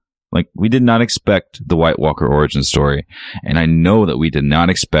ever. Like, we did not expect the White Walker origin story. And I know that we did not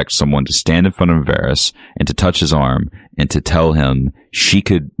expect someone to stand in front of Varys and to touch his arm and to tell him she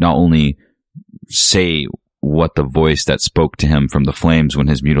could not only say what the voice that spoke to him from the flames when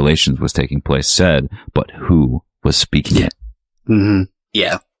his mutilations was taking place said, but who was speaking it. Mm-hmm.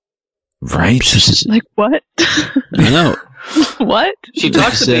 Yeah. Right? Like, what? I know. What? She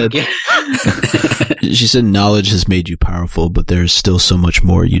talks a big game. She said, knowledge has made you powerful, but there's still so much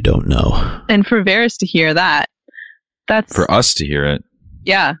more you don't know. And for Varys to hear that, that's... For us to hear it.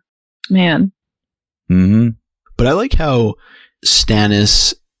 Yeah. Man. Mm-hmm. But I like how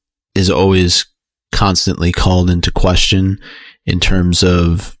Stannis is always constantly called into question in terms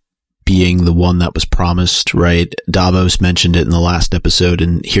of being the one that was promised, right? Davos mentioned it in the last episode,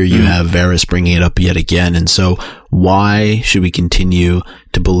 and here you have Varys bringing it up yet again. And so why should we continue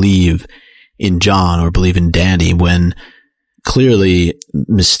to believe in Jon or believe in Dany when clearly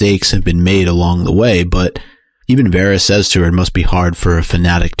mistakes have been made along the way? But even Varys says to her, it must be hard for a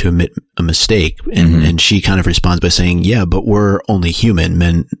fanatic to admit a mistake. And she kind of responds by saying, yeah, but we're only human,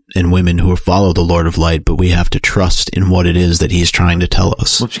 men and women who follow the Lord of Light, but we have to trust in what it is that he's trying to tell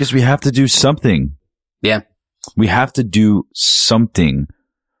us. Well, because we have to do something. Yeah. We have to do something.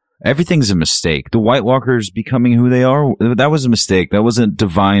 Everything's a mistake. The White Walkers becoming who they are, that was a mistake. That wasn't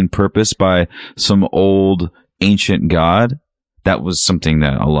divine purpose by some old ancient god. That was something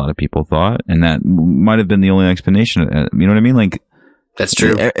that a lot of people thought, and that might have been the only explanation. You know what I mean? Like, that's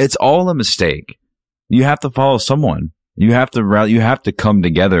true. It's all a mistake. You have to follow someone. You have to come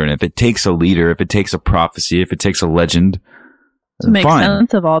together. And if it takes a leader, if it takes a prophecy, if it takes a legend, to make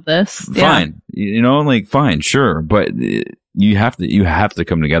sense of all this, fine. You know, like, fine, sure, but you have to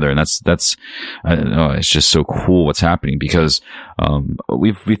come together, and that's I don't know. It's just so cool what's happening because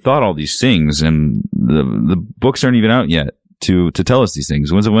we've thought all these things, and the books aren't even out yet to tell us these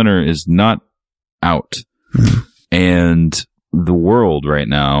things. Winds of Winter is not out. And the world right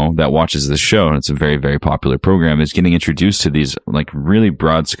now that watches this show, and it's a very, very popular program, is getting introduced to these like really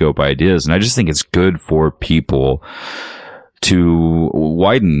broad scope ideas. And I just think it's good for people to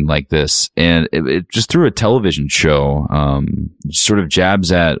widen like this. And it just through a television show, sort of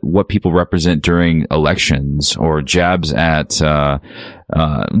jabs at what people represent during elections, or jabs at,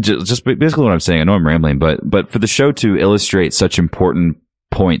 just basically what I'm saying. I know I'm rambling, but for the show to illustrate such important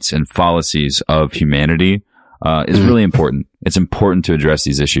points and fallacies of humanity, is really important. It's important to address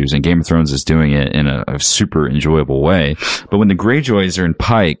these issues, and Game of Thrones is doing it in a super enjoyable way. But when the Greyjoys are in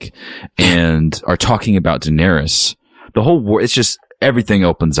Pike and are talking about Daenerys, the whole war, it's just everything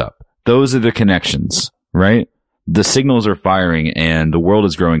opens up. Those are the connections, right? The signals are firing, and the world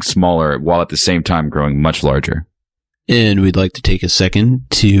is growing smaller while at the same time growing much larger. And we'd like to take a second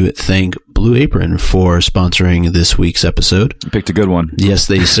to thank Blue Apron for sponsoring this week's episode. You picked a good one. Yes,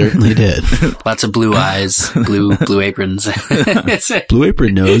 they certainly did. Lots of blue eyes, blue aprons. Blue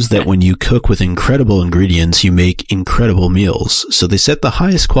Apron knows that when you cook with incredible ingredients, you make incredible meals. So they set the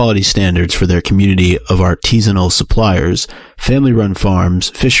highest quality standards for their community of artisanal suppliers, family-run farms,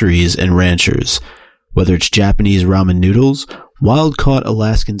 fisheries, and ranchers. Whether it's Japanese ramen noodles, wild-caught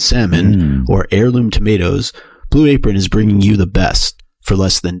Alaskan salmon, or heirloom tomatoes, Blue Apron is bringing you the best. For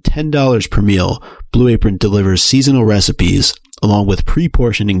less than $10 per meal, Blue Apron delivers seasonal recipes along with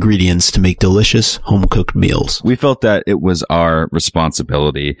pre-portioned ingredients to make delicious home-cooked meals. We felt that it was our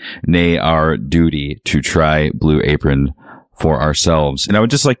responsibility, nay, our duty, to try Blue Apron for ourselves. And I would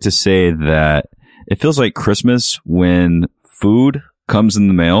just like to say that it feels like Christmas when food comes in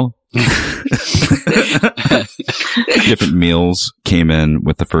the mail. Different meals came in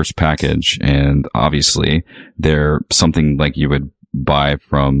with the first package, and obviously they're something like you would buy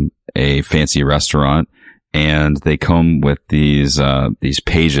from a fancy restaurant, and they come with these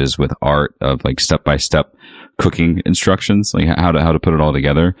pages with art of like step-by-step cooking instructions, like how to put it all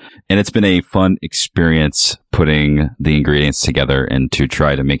together. And it's been a fun experience putting the ingredients together and to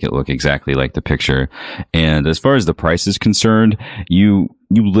try to make it look exactly like the picture. And as far as the price is concerned, you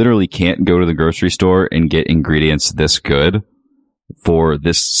literally can't go to the grocery store and get ingredients this good for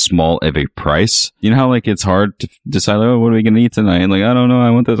this small of a price. You know how like it's hard to decide, oh, what are we going to eat tonight? And like, I don't know. I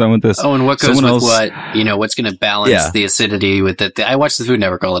want this. Oh, and what goes with what, you know, what's going to balance the acidity with it. I watch the Food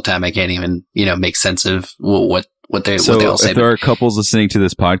Network all the time. I can't even, you know, make sense of what they all say. If there are couples listening to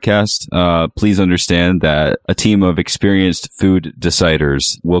this podcast, please understand that a team of experienced food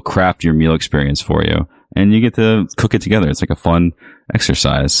deciders will craft your meal experience for you. And you get to cook it together. It's like a fun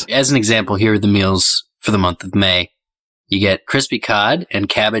exercise. As an example, here are the meals for the month of May. You get crispy cod and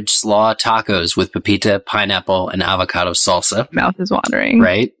cabbage slaw tacos with pepita, pineapple, and avocado salsa. Mouth is watering.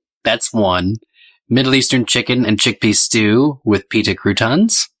 Right? That's one. Middle Eastern chicken and chickpea stew with pita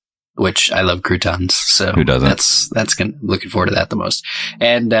croutons, which I love croutons. So who doesn't? That's looking forward to that the most.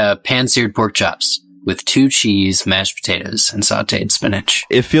 And pan-seared pork chops with 2 cheese, mashed potatoes, and sauteed spinach.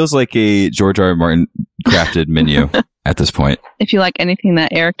 It feels like a George R. R. Martin crafted menu at this point. If you like anything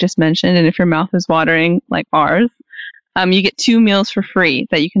that Eric just mentioned, and if your mouth is watering like ours, you get 2 meals for free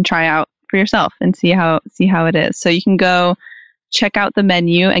that you can try out for yourself and see how it is. So you can go check out the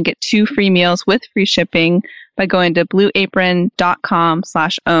menu and get 2 free meals with free shipping by going to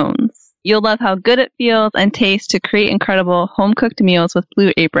blueapron.com/owns. You'll love how good it feels and tastes to create incredible home-cooked meals with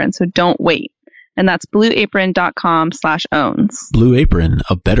Blue Apron, so don't wait. And that's blueapron.com/owns. Blue Apron,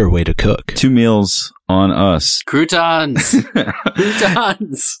 a better way to cook. 2 meals on us. Croutons!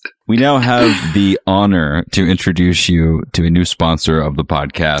 Croutons! We now have the honor to introduce you to a new sponsor of the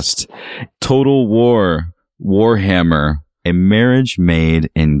podcast, Total War Warhammer, a marriage made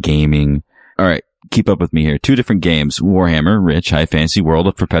in gaming. All right, keep up with me here. 2 different games, Warhammer, rich, high fantasy world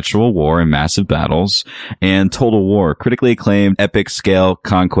of perpetual war and massive battles, and Total War, critically acclaimed, epic scale,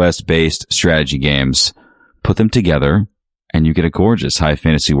 conquest-based strategy games. Put them together, and you get a gorgeous high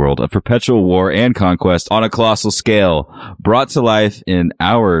fantasy world of perpetual war and conquest on a colossal scale, brought to life in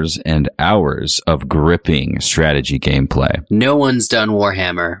hours and hours of gripping strategy gameplay. No one's done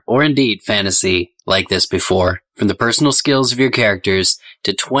Warhammer, or indeed fantasy, like this before. From the personal skills of your characters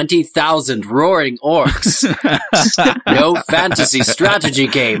to 20,000 roaring orcs. No fantasy strategy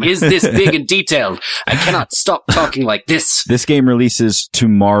game is this big and detailed. I cannot stop talking like this. This game releases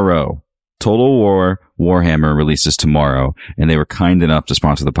tomorrow. Total War Warhammer releases tomorrow, and they were kind enough to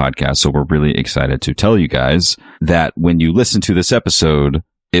sponsor the podcast, so we're really excited to tell you guys that when you listen to this episode,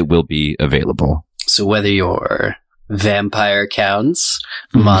 it will be available. So whether you're vampire counts,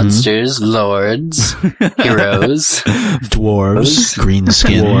 monsters, lords, heroes, dwarves,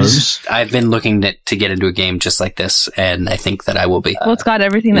 greenskins. I've been looking to get into a game just like this, and I think that I will be. Well, it's got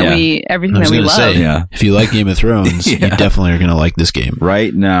everything that we love. Say, if you like Game of Thrones, you definitely are going to like this game.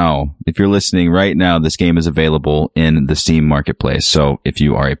 Right now, if you're listening right now, this game is available in the Steam Marketplace. So if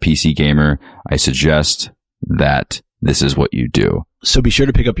you are a PC gamer, I suggest that this is what you do. So be sure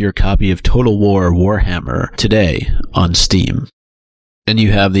to pick up your copy of Total War Warhammer today on Steam. And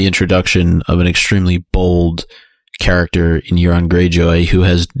you have the introduction of an extremely bold character in Euron Greyjoy who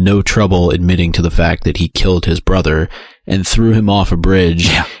has no trouble admitting to the fact that he killed his brother and threw him off a bridge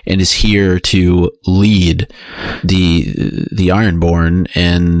and is here to lead the Ironborn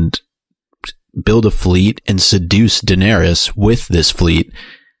and build a fleet and seduce Daenerys with this fleet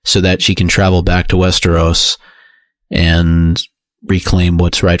so that she can travel back to Westeros and reclaim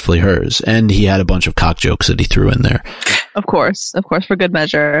what's rightfully hers. And he had a bunch of cock jokes that he threw in there. Of course, for good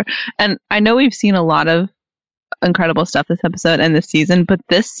measure. And I know we've seen a lot of incredible stuff this episode and this season, but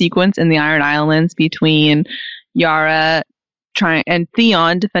this sequence in the Iron Islands between Yara and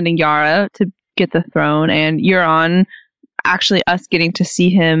Theon defending Yara to get the throne, and Euron, actually us getting to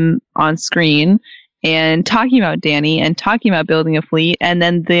see him on screen and talking about Dany and talking about building a fleet, and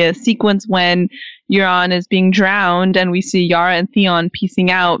then the sequence when Euron is being drowned and we see Yara and Theon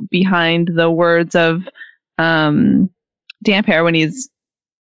piecing out behind the words of Damphair when he's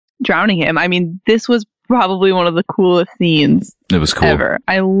drowning him. I mean, this was probably one of the coolest scenes it was cool. ever.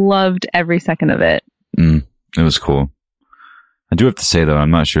 I loved every second of it. It was cool. I do have to say, though,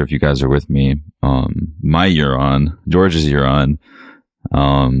 I'm not sure if you guys are with me. My Euron, George's Euron,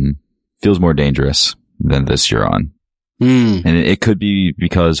 feels more dangerous than this Euron. And it could be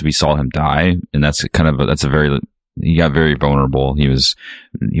because we saw him die, and he got very vulnerable. He was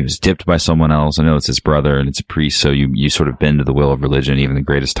dipped by someone else. I know it's his brother and it's a priest, so you sort of bend to the will of religion. Even the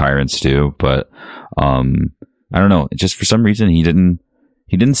greatest tyrants do. But I don't know. Just for some reason, he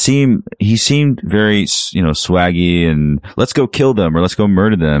seemed very, swaggy and let's go kill them or let's go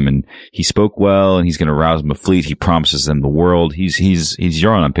murder them. And he spoke well, and he's going to rouse them a fleet. He promises them the world. He's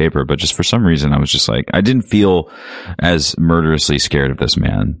Euron on paper, but just for some reason, I was just like, I didn't feel as murderously scared of this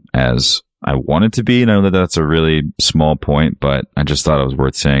man as I wanted to be. And I know that that's a really small point, but I just thought it was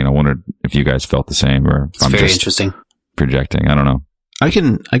worth saying. I wondered if you guys felt the same, or it's very interesting. projecting. I don't know. I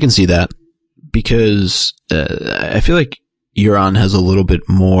can see that because I feel like Euron has a little bit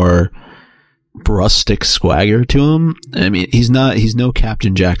more rustic swagger to him. I mean, he's no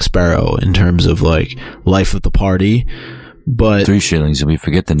Captain Jack Sparrow in terms of like life of the party, but 3 shillings and we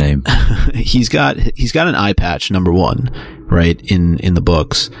forget the name. he's got an eye patch, number one, right, in the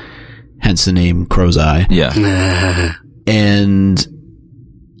books, hence the name Crow's Eye. Yeah. And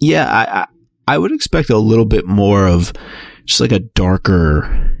yeah, I would expect a little bit more of just like a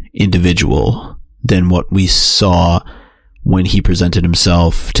darker individual than what we saw when he presented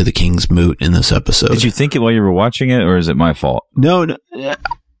himself to the King's Moot in this episode. Did you think it while you were watching it, or is it my fault? No.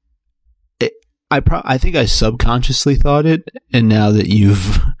 I think I subconsciously thought it, and now that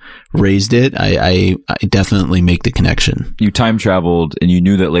you've raised it, I definitely make the connection. You time traveled, and you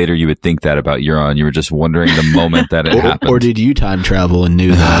knew that later you would think that about Euron. You were just wondering the moment that it happened. Or did you time travel and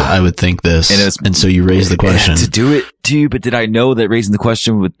knew that I would think this, and so you raised the question? To do it to you, but did I know that raising the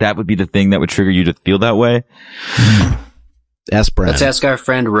question would be the thing that would trigger you to feel that way? Ask Brad. Let's ask our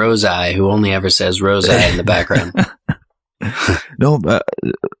friend Rose-Eye, who only ever says Rose-Eye in the background. No,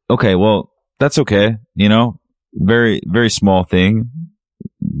 okay, well, that's okay. You know, very, very small thing.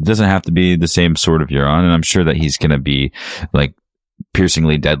 Doesn't have to be the same sort of Euron, and I'm sure that he's going to be like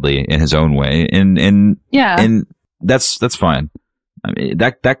piercingly deadly in his own way, and that's fine. I mean,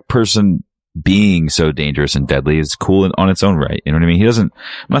 that person being so dangerous and deadly is cool on its own right. You know what I mean? I'm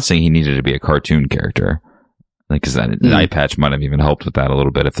not saying he needed to be a cartoon character, like because that eye patch might have even helped with that a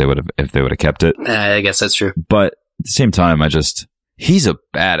little bit if they would have kept it. I guess that's true. But at the same time, he's a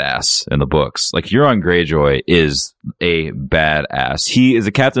badass in the books. Like, Euron Greyjoy is a badass. He is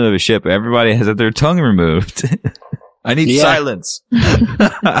a captain of a ship. Everybody has had their tongue removed. I need silence.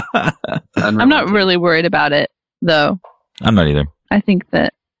 I'm not really worried about it, though. I'm not either. I think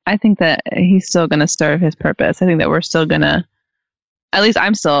that he's still going to serve his purpose. I think that we're still going to, at least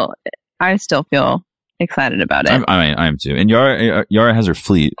I still feel excited about it. I am too. And Yara has her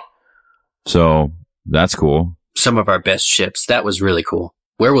fleet. So that's cool. Some of our best ships. That was really cool.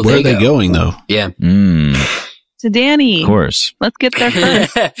 Where are they going, though? Yeah. To Danny. Of course. Let's get there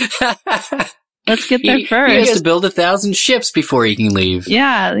first. He has to build 1,000 ships before he can leave.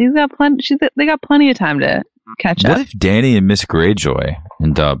 Yeah, he's got plenty. They got plenty of time to catch up. What if Danny and Miss Greyjoy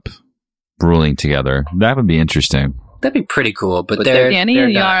end up ruling together? That would be interesting. That'd be pretty cool. But Danny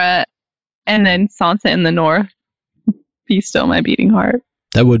and Yara, and then Sansa in the north. Be still my beating heart.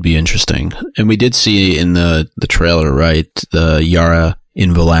 That would be interesting. And we did see in the trailer, right, the Yara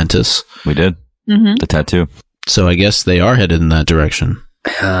in Volantis. We did. Mm-hmm. The tattoo. So I guess they are headed in that direction.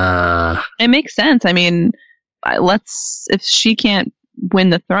 It makes sense. I mean, if she can't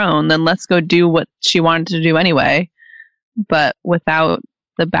win the throne, then let's go do what she wanted to do anyway, but without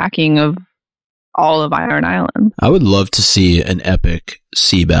the backing of all of Iron Island. I would love to see an epic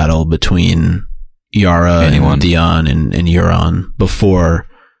sea battle between Yara and Theon and Euron before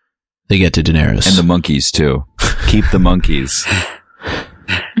they get to Daenerys. And the monkeys, too. Keep the monkeys.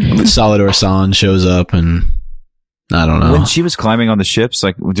 Salladhor Saan shows up and I don't know. When she was climbing on the ships,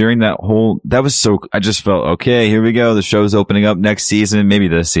 like during that was so, I just felt, okay, here we go. The show's opening up next season, maybe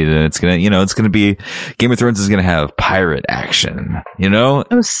this season. It's going to be, Game of Thrones is going to have pirate action, you know?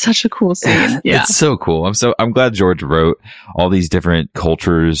 It was such a cool scene. Yeah. It's so cool. I'm glad George wrote all these different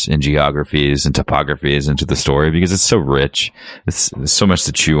cultures and geographies and topographies into the story because it's so rich. There's so much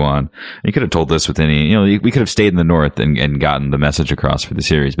to chew on. You could have told this with we could have stayed in the north and gotten the message across for the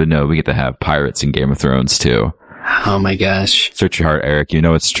series, but no, we get to have pirates in Game of Thrones too. Oh my gosh. Search your heart, Eric. You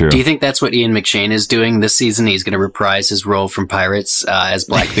know it's true. Do you think that's what Ian McShane is doing this season? He's going to reprise his role from Pirates as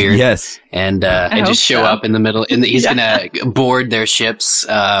Blackbeard. Yes. And just show up in the middle. He's going to board their ships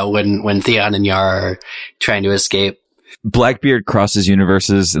when Theon and Yara are trying to escape. Blackbeard crosses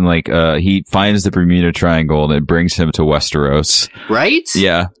universes and he finds the Bermuda Triangle and it brings him to Westeros. Right?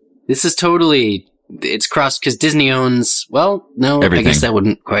 Yeah. This is it's crossed because Disney owns, everything. I guess that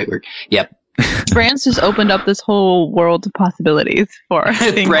wouldn't quite work. Yep. Bran's just opened up this whole world of possibilities for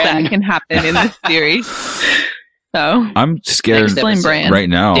things that can happen in this series. So I'm scared right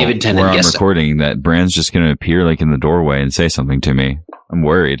now David Tennant, where I'm recording that Bran's just going to appear in the doorway and say something to me. I'm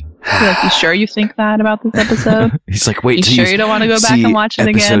worried. You sure you think that about this episode? He's like, wait, you sure you don't want to go back and watch it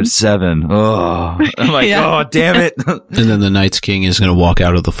again? Episode 7. Oh, I'm like, oh, damn it. And then the Night's King is going to walk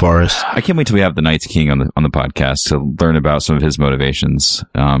out of the forest. I can't wait till we have the Night's King on the podcast to learn about some of his motivations.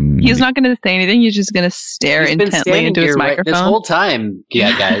 He's not going to say anything. He's just going to stare intently into his microphone. This whole time.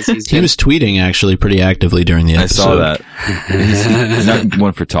 Yeah, guys. He was tweeting actually pretty actively during the episode. I saw that. He's not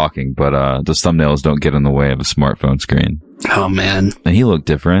one for talking, but those thumbnails don't get in the way of a smartphone screen. Oh, man. And he looked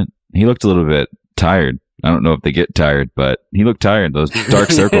different. He looked a little bit tired. I don't know if they get tired, but he looked tired. Those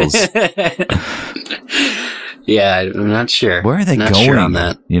dark circles. Yeah, I'm not sure. Where are they not going? Sure on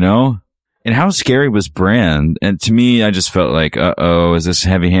that. You know? And how scary was Bran? And to me, I just felt like, is this a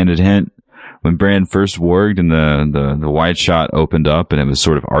heavy-handed hint? When Bran first warged and the wide shot opened up and it was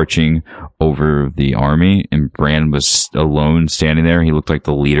sort of arching over the army and Bran was alone standing there, he looked like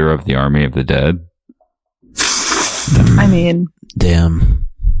the leader of the army of the dead. I mean, Damn.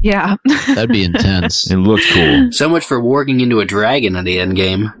 yeah. That'd be intense. It looked cool. So much for warging into a dragon at the end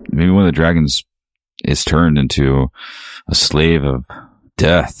game. Maybe one of the dragons is turned into a slave of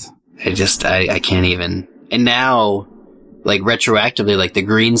death. I can't even. And now, like, retroactively, like, the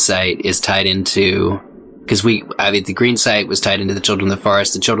green site is tied into, because the green site was tied into the Children of the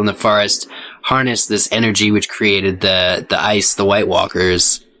Forest. The Children of the Forest harnessed this energy which created the ice, the White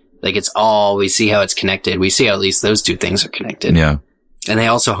Walkers. Like, it's all, we see how it's connected. We see how at least those two things are connected. Yeah. And they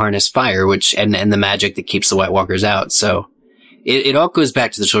also harness fire, and the magic that keeps the White Walkers out. So, it all goes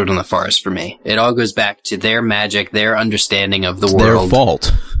back to the Children of the Forest for me. It all goes back to their magic, their understanding of the It's world. their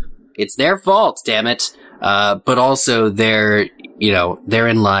fault. It's their fault, damn it. But also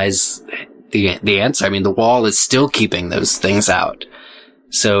therein lies the answer. I mean, the wall is still keeping those things out.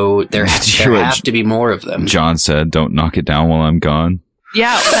 So there have to be more of them. Jon said, "Don't knock it down while I'm gone."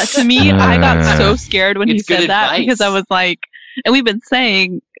 Yeah, to me, I got so scared when he It's good said that advice. because I was like, and we've been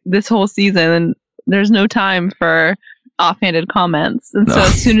saying this whole season, there's no time for offhanded comments. And so No.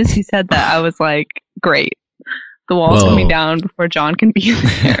 as soon as he said that, I was like, great. The wall's Well- coming down before Jon can be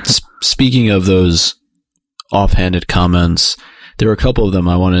there. Speaking of those offhanded comments, there were a couple of them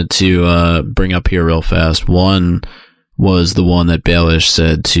I wanted to bring up here real fast. One was the one that Baelish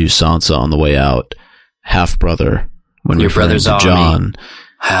said to Sansa on the way out, half brother, when Your referring brother's to army. Jon.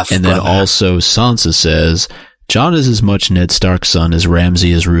 Half And then brother. also Sansa says, Jon is as much Ned Stark's son as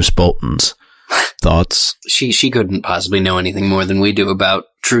Ramsay is Roose Bolton's. Thoughts? She couldn't possibly know anything more than we do about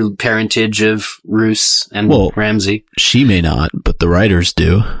true parentage of Roose and Well- Ramsay. She may not, but the writers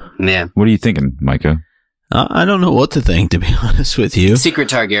do. Yeah. What are you thinking, Micah? I don't know what to think, to be honest with you. Secret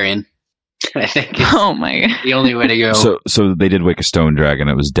Targaryen. I think it's Oh my god. the only way to go. So they did wake a stone dragon.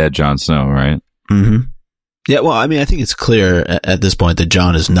 It was dead Jon Snow, right? Mm-hmm. Yeah, well, I mean, I think it's clear at this point that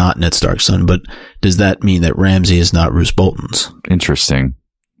Jon is not Ned Stark's son, but does that mean that Ramsay is not Roose Bolton's? Interesting.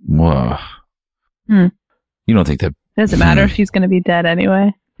 Whoa. Hmm. You don't think that, Doesn't matter if he's going to be dead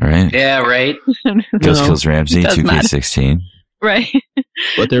anyway. right? yeah, right. Ghost No, kills Ramsay, it doesn't 2K16. Right.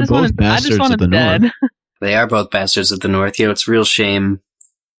 But they're I just both want him- I just bastards want of the him dead. North. They are both bastards of the North. You know, it's a real shame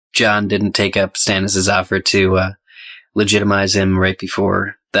Jon didn't take up Stannis' offer to legitimize him right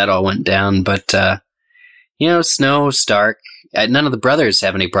before that all went down. But, Snow, Stark, none of the brothers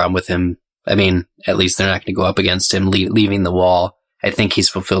have any problem with him. I mean, at least they're not going to go up against him leaving the wall. I think he's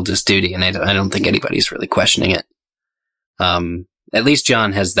fulfilled his duty, and I don't think anybody's really questioning it. At least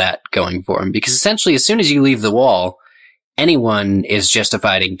Jon has that going for him, because essentially as soon as you leave the wall, anyone is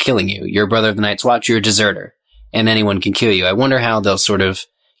justified in killing you. You're a brother of the Night's Watch, you're a deserter, and anyone can kill you. I wonder how they'll sort of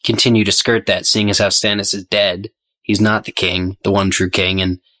continue to skirt that, seeing as how Stannis is dead. He's not the king, the one true king,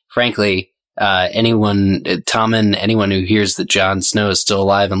 and frankly, Tommen, anyone who hears that Jon Snow is still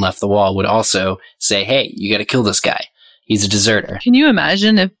alive and left the wall would also say, hey, you gotta kill this guy. He's a deserter. Can you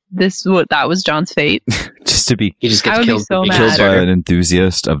imagine if that was Jon's fate? Just to be He just I gets would be killed. so for being mad. a killed by deserter. an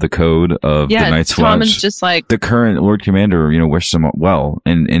enthusiast of the code of the Yeah, Night's Tommen's Watch. just like, The current Lord Commander, wished him well,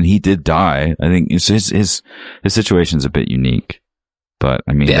 and he did die. I think his situation's a bit unique, but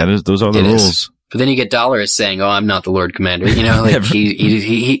I mean, Yeah, those are the it is. rules. But then you get Dolores saying, "Oh, I'm not the Lord Commander." You know, like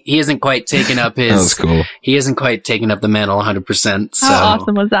he isn't quite taken up That was his. cool. He hasn't quite taken up the mantle 100%. So how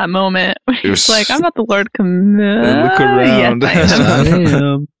awesome was that moment? It was- It's like, I'm not the Lord Commander. Look around. Yes, I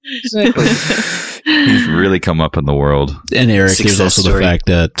am. He's really come up in the world. And Eric, Success there's also story. the fact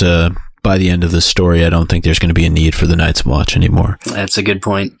that by the end of the story, I don't think there's going to be a need for the Night's Watch anymore. that's a good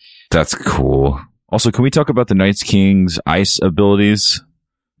point. That's cool. Also, can we talk about the Night's King's ice abilities?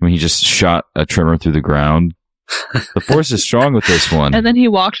 When he just shot a tremor through the ground. The Force is strong with this one. And then he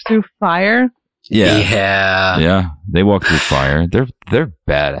walked through fire. Yeah. Yeah. They walk through fire. They're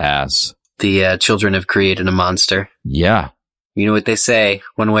badass. The children have created a monster. Yeah. You know what they say?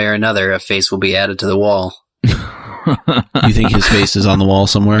 One way or another, a face will be added to the wall. You think his face is on the wall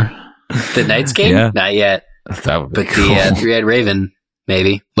somewhere? The Night's King? Yeah. Not yet. That would be But cool. the Three-Eyed Raven,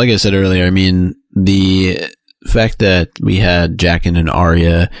 maybe. Like I said earlier, I mean, the fact that we had Jaqen and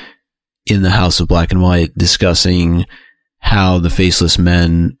Arya in the House of Black and White discussing how the Faceless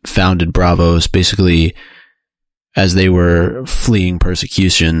Men founded Bravos, basically as they were fleeing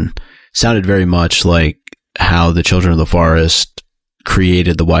persecution, sounded very much like how the Children of the Forest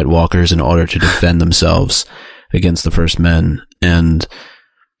created the White Walkers in order to defend themselves against the First Men. And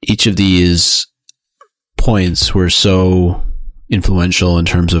each of these points were so influential in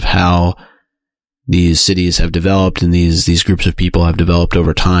terms of how these cities have developed and these groups of people have developed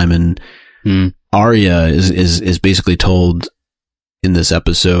over time. And Arya is basically told in this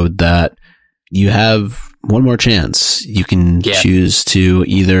episode that you have one more chance. You can choose to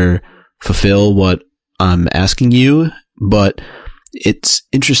either fulfill what I'm asking you, but it's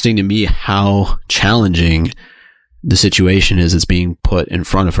interesting to me how challenging the situation is that's being put in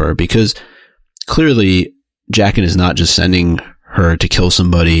front of her, because clearly Jaqen is not just sending her to kill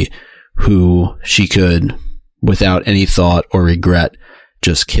somebody who she could, without any thought or regret,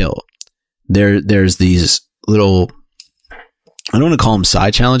 just kill. There's these little, I don't want to call them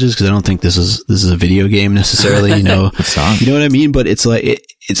side challenges because I don't think this is a video game necessarily, you know. You know what I mean? But it's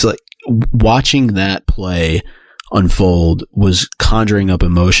like watching that play unfold was conjuring up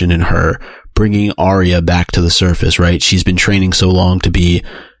emotion in her, bringing Arya back to the surface, right? She's been training so long to be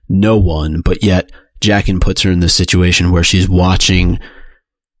no one, but yet Jaqen puts her in this situation where she's watching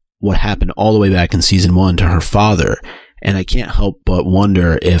what happened all the way back in season 1 to her father. And I can't help but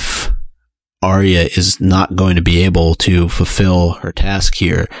wonder if Arya is not going to be able to fulfill her task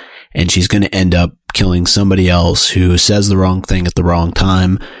here, and she's going to end up killing somebody else who says the wrong thing at the wrong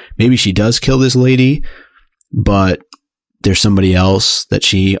time. Maybe she does kill this lady, but there's somebody else that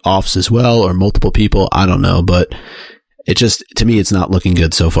she offs as well, or multiple people. I don't know, but it just, to me, it's not looking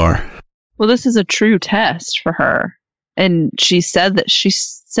good so far. Well, this is a true test for her. And she said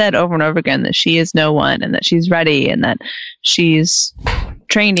over and over again that she is no one and that she's ready and that she's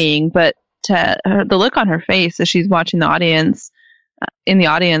training. But the look on her face as she's watching the audience,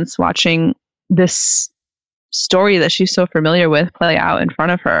 watching this story that she's so familiar with play out in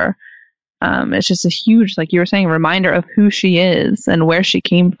front of her, it's just a huge, like you were saying, reminder of who she is and where she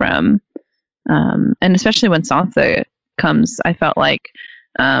came from. And especially when Sansa comes, I felt like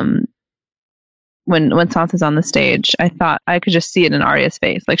when Sansa's on the stage, I thought I could just see it in Arya's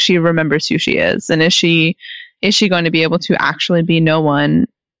face. Like, she remembers who she is. And is she going to be able to actually be no one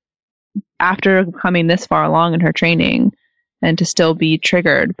after coming this far along in her training and to still be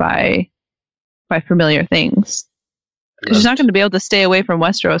triggered by familiar things? Because she's not going to be able to stay away from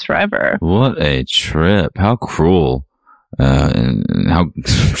Westeros forever. What a trip. How cruel. And how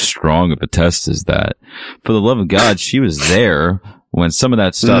strong of a test is that? For the love of God, she was there when some of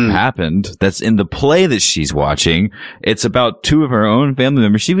that stuff happened. That's in the play that she's watching. It's about 2 of her own family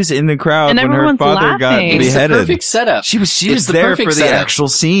members. She was in the crowd when her father got beheaded. It's the perfect setup. She was there for the actual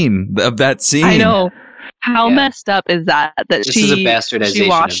scene of that scene. I know. How messed up is that? That this is a bastardization she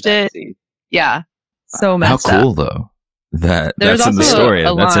watched of that it. Scene. Yeah. So messed up. How cool, though. That's in the story.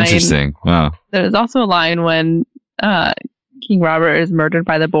 That's interesting. Wow. There's also a line when King Robert is murdered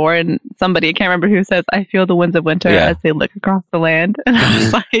by the boar, and somebody, I can't remember who, says, "I feel the winds of winter as they look across the land." And I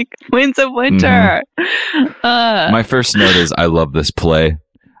was like, winds of winter. My first note is, I love this play.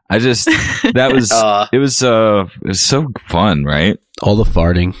 It was so fun, right? All the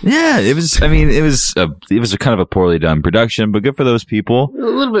farting. Yeah, it was a kind of a poorly done production, but good for those people. A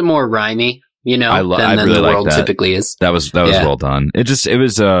little bit more rhymy, you know, than really the world that. typically is. That was well done. It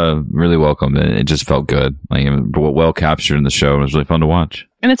was really welcome. It just felt good. Like, it was well captured in the show. It was really fun to watch.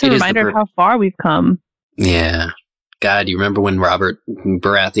 And it's a reminder of how far we've come. Yeah. God, you remember when Robert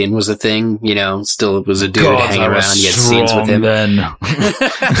Baratheon was a thing? You know, still was a dude hanging around. You had scenes with him. Then.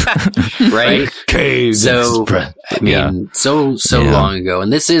 Right? So, I mean, so long ago.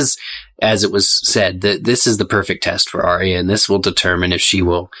 And this is, as it was said, that this is the perfect test for Arya, and this will determine if she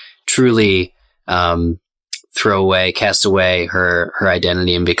will truly cast away her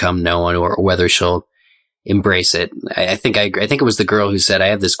identity and become no one, or whether she'll embrace it. I think it was the girl who said, I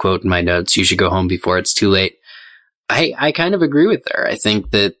have this quote in my notes, "You should go home before it's too late." I kind of agree with her. I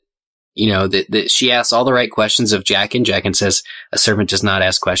think that, you know, that she asks all the right questions of Jaqen. Jaqen says a servant does not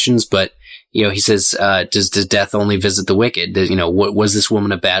ask questions, but, you know, he says, does death only visit the wicked? You know, was this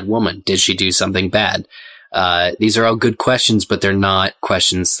woman a bad woman? Did she do something bad? These are all good questions, but they're not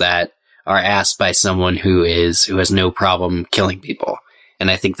questions that are asked by someone who has no problem killing people. And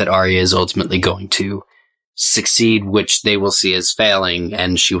I think that Arya is ultimately going to succeed, which they will see as failing,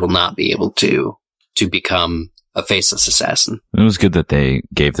 and she will not be able to become a faceless assassin. It was good that they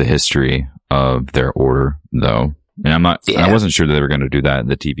gave the history of their order, though. And I wasn't sure that they were going to do that in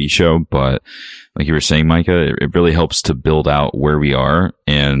the TV show, but like you were saying, Micah, it really helps to build out where we are,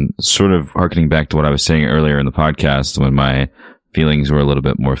 and sort of harkening back to what I was saying earlier in the podcast when my feelings were a little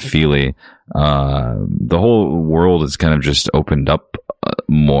bit more feely. The whole world is kind of just opened up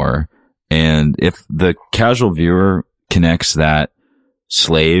more. And if the casual viewer connects that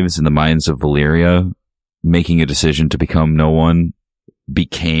slaves in the mines of Valyria, making a decision to become no one,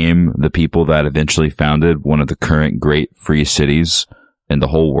 became the people that eventually founded one of the current great free cities in the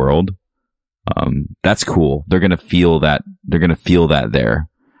whole world. That's cool. They're going to feel that. They're going to feel that there.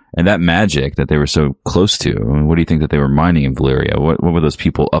 And that magic that they were so close to. I mean, what do you think that they were mining in Valyria? What were those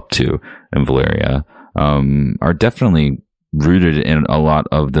people up to in Valyria? Are definitely rooted in a lot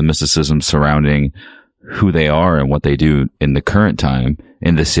of the mysticism surrounding who they are and what they do in the current time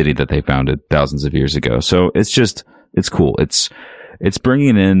in the city that they founded thousands of years ago. So it's cool. It's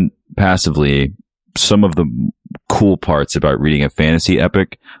bringing in passively some of the cool parts about reading a fantasy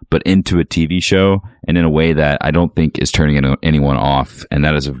epic, but into a TV show and in a way that I don't think is turning anyone off. And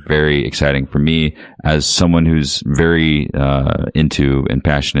that is very exciting for me as someone who's very into and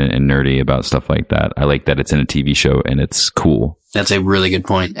passionate and nerdy about stuff like that. I like that it's in a TV show and it's cool. That's a really good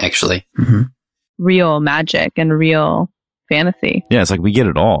point, actually. Mm-hmm. Real magic and real fantasy. Yeah, it's like we get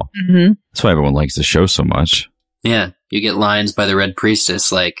it all. Mm-hmm. That's why everyone likes the show so much. Yeah, you get lines by the Red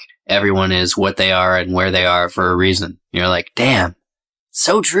Priestess like, everyone is what they are and where they are for a reason. You're like, damn,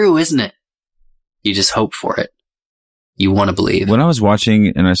 so true, isn't it? You just hope for it. You want to believe. When I was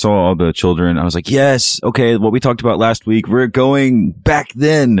watching and I saw all the children, I was like, yes, okay, what we talked about last week, we're going back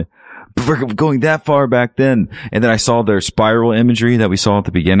then. We're going that far back then. And then I saw their spiral imagery that we saw at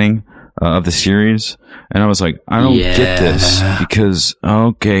the beginning of the series. And I was like, I don't get this because,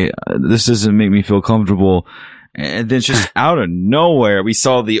 okay, this doesn't make me feel comfortable. And then just out of nowhere, we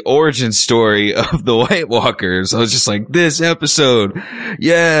saw the origin story of the White Walkers. I was just like, this episode,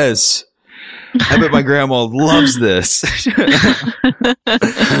 yes. I bet my grandma loves this. You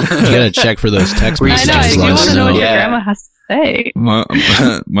gotta check for those text I know, messages. I I Let want us to know what know. your Yeah. grandma has to say.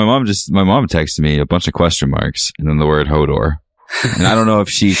 My mom texted me a bunch of question marks and then the word Hodor. And I don't know if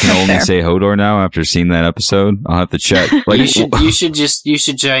she can only Fair. say Hodor now after seeing that episode. I'll have to check. Like, you should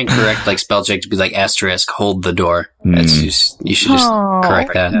try and correct like spell check to be like asterisk, hold the door. That's just, you should just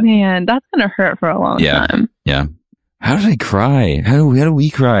correct that. Man, that's gonna hurt for a long Yeah. time. yeah. How did I cry? How do we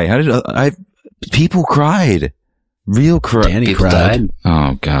cry? How did people cried? Real cry. Danny People cried. died.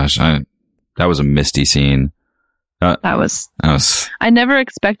 Oh gosh. That was a misty scene. That was. That I never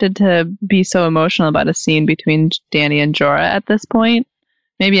expected to be so emotional about a scene between Danny and Jorah at this point.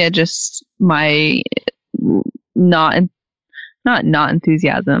 Maybe I just my not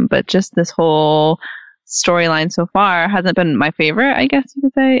enthusiasm, but just this whole storyline so far hasn't been my favorite, I guess you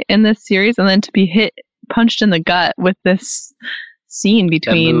could say, in this series. And then to be punched in the gut with this scene That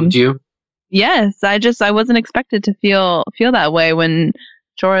between. moved you? Yes, I wasn't expected to feel that way when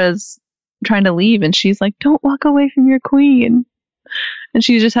Jorah's trying to leave and she's like, "Don't walk away from your queen," and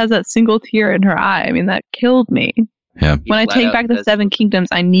she just has that single tear in her eye. I mean, that killed me. Yeah. When I Flat take out back the says- 7 kingdoms,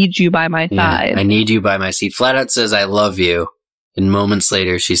 I need you by my Yeah, side. I need you by my side. Flat out says, I love you. And moments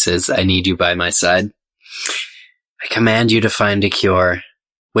later, she says, I need you by my side. I command you to find a cure.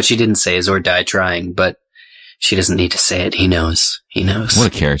 What she didn't say is or die trying, but she doesn't need to say it. He knows. He knows. What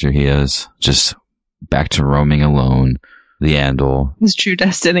a character he is. Just back to roaming alone. The Andal. His true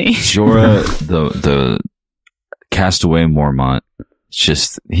destiny. Jorah, the castaway Mormont.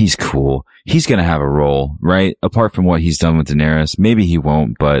 Just, he's cool. He's gonna have a role, right? Apart from what he's done with Daenerys. Maybe he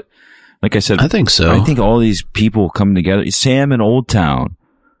won't, but like I said, I think so. I think all these people come together. Sam and Old Town.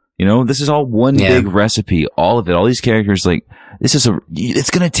 You know, this is all one big recipe. All of it. All these characters, like, it's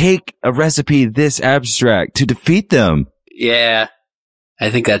gonna take a recipe this abstract to defeat them. Yeah,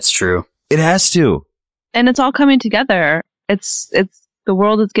 I think that's true. It has to. And it's all coming together. It's the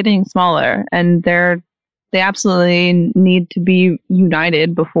world is getting smaller and they absolutely need to be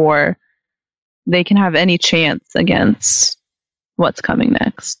united before they can have any chance against what's coming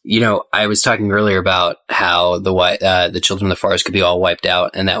next. You know, I was talking earlier about how the Children of the Forest could be all wiped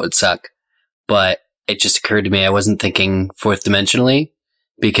out and that would suck. But it just occurred to me I wasn't thinking fourth dimensionally,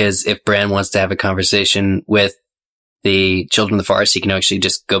 because if Bran wants to have a conversation with the Children of the Forest, he can actually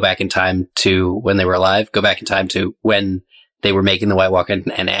just go back in time to when they were alive, go back in time to when they were making the White Walker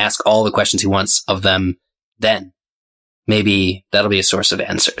and ask all the questions he wants of them then. Maybe that'll be a source of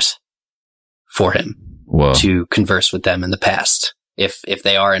answers for him. Whoa. To converse with them in the past, if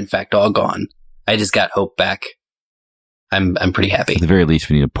they are in fact all gone. I just got hope back. I'm pretty happy. At the very least,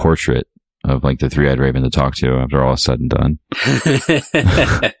 we need a portrait of like the three-eyed raven to talk to after all is said and done.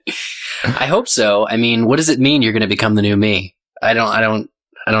 I hope so. I mean, what does it mean you're going to become the new me? I don't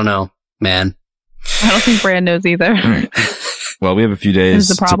know, man. I don't think Bran knows either. All right. Well, we have a few This is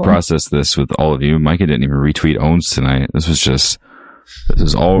days the to problem. process this with all of you. Micah didn't even retweet Owns tonight. This is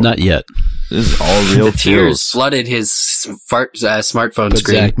all. Not yet. This is all real The tears feels. flooded his smartphone But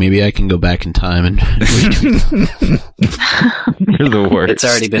screen. Zach, maybe I can go back in time and You're the worst. It's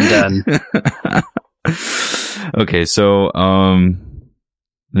already been done. Okay, so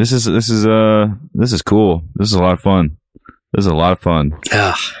this is cool. This is a lot of fun. This is a lot of fun.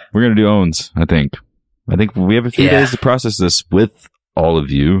 Ugh. We're gonna do owns, I think. I think we have a few Yeah. days to process this with all of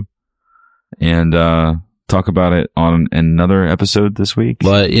you and talk about it on another episode this week.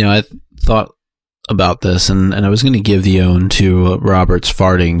 But, I thought about this, and I was going to give the own to Robert's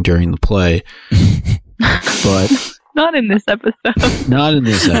farting during the play, but Not in this episode. not in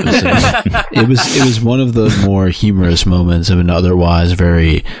this episode. It was one of the more humorous moments of an otherwise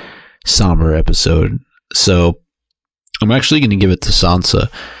very somber episode. So I'm actually going to give it to Sansa.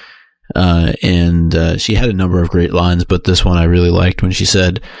 And she had a number of great lines, but this one I really liked when she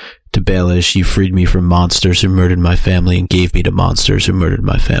said to Baelish, "You freed me from monsters who murdered my family and gave me to monsters who murdered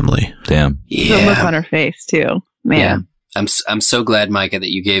my family." Damn. The look on her face too, man. I'm so glad, Micah,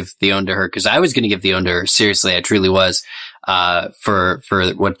 that you gave the own to her, because I was going to give the own to her. Seriously, I truly was, for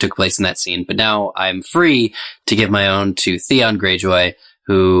what took place in that scene. But now I'm free to give my own to Theon Greyjoy,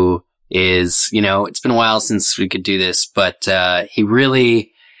 who is, it's been a while since we could do this, but he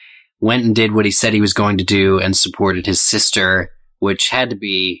really went and did what he said he was going to do and supported his sister, which had to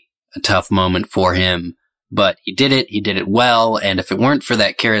be a tough moment for him. But he did it well, and if it weren't for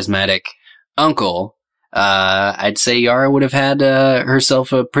that charismatic uncle, I'd say Yara would have had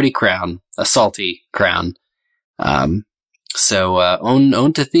herself a pretty crown, a salty crown. So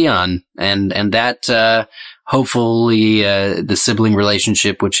own to Theon, and that hopefully the sibling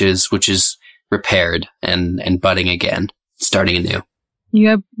relationship, which is repaired and budding again, starting anew.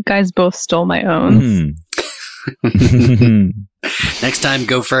 You guys both stole my own. Next time,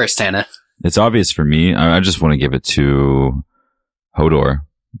 go first, Hannah. It's obvious for me. I just want to give it to Hodor,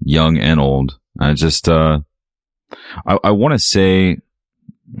 young and old. I just, I want to say,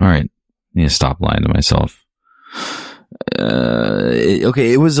 all right, I need to stop lying to myself.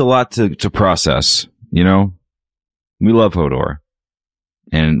 Okay, it was a lot to process, We love Hodor,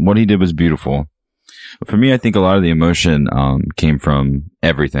 and what he did was beautiful. But for me, I think a lot of the emotion came from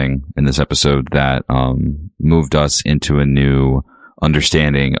everything in this episode that moved us into a new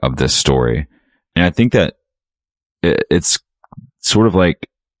understanding of this story. And I think that it's sort of like,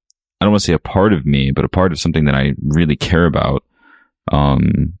 I don't want to say a part of me, but a part of something that I really care about,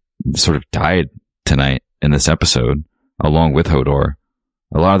 sort of died tonight in this episode, along with Hodor.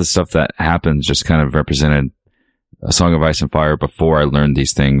 A lot of the stuff that happens just kind of represented A Song of Ice and Fire before I learned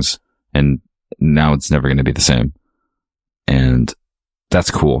these things, and now it's never going to be the same. And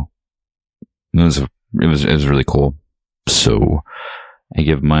that's cool. It was really cool. So I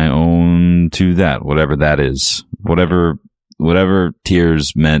give my own to that, whatever that is, whatever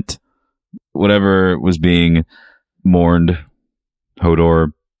tears meant, whatever was being mourned,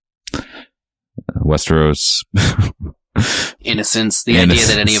 Hodor, Westeros, Innocence, the idea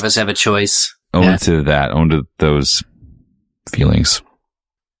that any of us have a choice. Own to that, own to those feelings.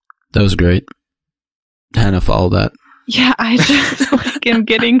 That was great. Hannah, follow that. Yeah, I just am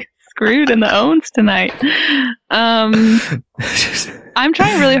getting screwed in the owns tonight. I'm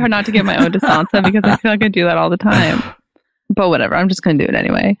trying really hard not to give my own to Sansa because I feel like I do that all the time. But whatever, I'm just going to do it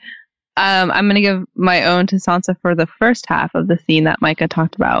anyway. I'm going to give my own to Sansa for the first half of the scene that Micah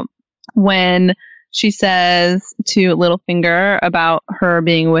talked about. When she says to Littlefinger about her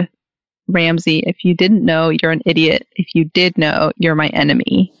being with Ramsay, "If you didn't know, you're an idiot. If you did know, you're my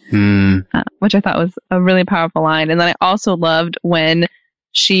enemy." Which I thought was a really powerful line. And then I also loved when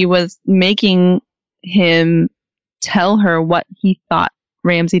she was making him tell her what he thought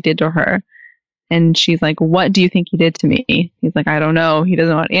Ramsay did to her. And she's like, "What do you think he did to me?" He's like, "I don't know." He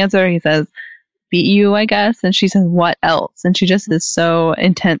doesn't want to answer. He says, "Beat you, I guess." And she says, "What else?" And she just is so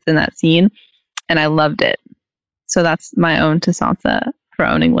intense in that scene. And I loved it. So that's my own to Sansa for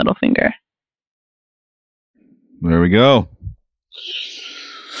owning Littlefinger. There we go.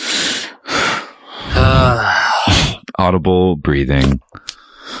 Audible breathing.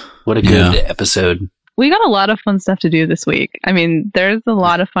 What a good episode. We got a lot of fun stuff to do this week. I mean, there's a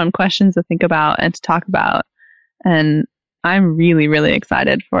lot of fun questions to think about and to talk about. And I'm really, really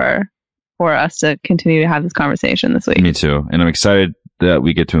excited for us to continue to have this conversation this week. Me too. And I'm excited that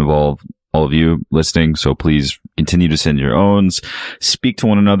we get to involve all of you listening. So please continue to send your owns, speak to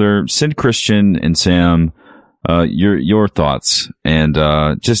one another, send Christian and Sam your thoughts, and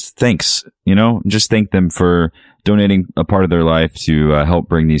just thanks, just thank them for donating a part of their life to help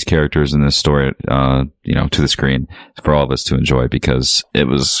bring these characters in this story, to the screen for all of us to enjoy, because it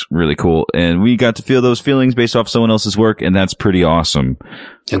was really cool. And we got to feel those feelings based off someone else's work, and that's pretty awesome.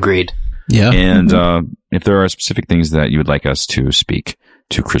 Agreed. Yeah. And if there are specific things that you would like us to speak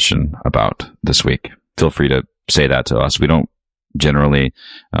to Christian about this week, feel free to say that to us. We don't generally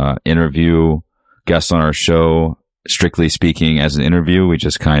interview guests on our show, strictly speaking, as an interview. We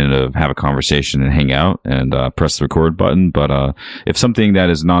just kind of have a conversation and hang out and press the record button. But if something that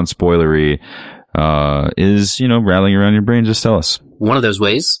is non-spoilery is, rattling around your brain, just tell us. One of those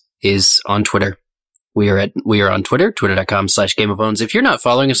ways is on Twitter. We are on Twitter, twitter.com/GameOfOwns. If you're not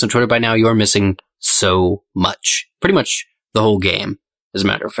following us on Twitter by now, you are missing so much. Pretty much the whole game, as a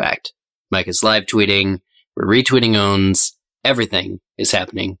matter of fact. Mike is live tweeting, we're retweeting owns, everything is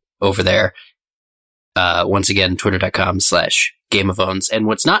happening over there. Once again, twitter.com/GameOfOwns. And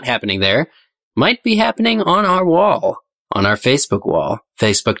what's not happening there might be happening on our wall, on our Facebook wall,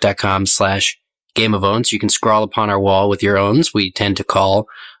 facebook.com/GameOfOwns. You can scroll upon our wall with your owns. We tend to call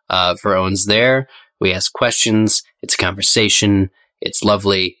for owns there. We ask questions. It's a conversation. It's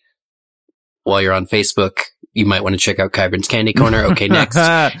lovely. While you're on Facebook, you might want to check out Kyburn's Candy Corner. Okay, next.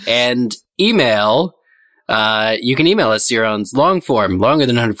 And email. You can email us your own long form, longer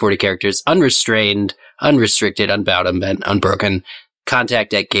than 140 characters, unrestrained, unrestricted, unbound, unbroken.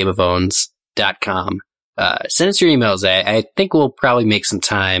 contact@gameofowns.com. Send us your emails. I think we'll probably make some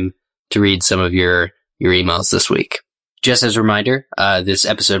time to read some of your emails this week. Just as a reminder, this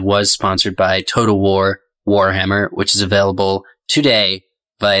episode was sponsored by Total War Warhammer, which is available today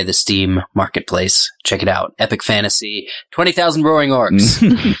via the Steam Marketplace. Check it out. Epic fantasy, 20,000 roaring orcs.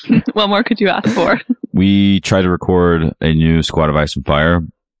 What more could you ask for? We tried to record a new Squad of Ice and Fire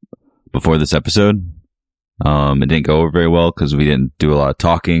before this episode. It didn't go over very well because we didn't do a lot of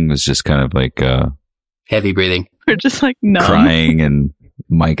talking. It was just kind of like heavy breathing. We're just like numb. Crying and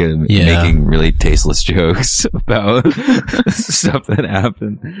Micah making really tasteless jokes about stuff that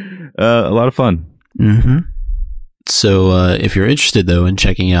happened. A lot of fun. Mm-hmm. So if you're interested, though, in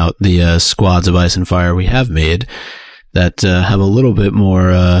checking out the Squads of Ice and Fire we have made that have a little bit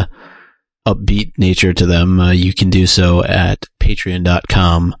more upbeat nature to them, you can do so at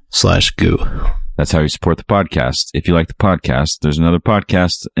patreon.com/goo. That's how you support the podcast. If you like the podcast, there's another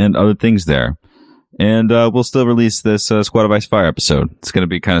podcast and other things there. And we'll still release this Squad of Ice Fire episode. It's going to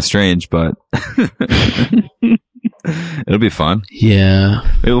be kind of strange, but it'll be fun. Yeah.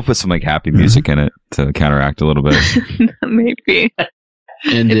 Maybe we'll put some happy music in it to counteract a little bit. Maybe.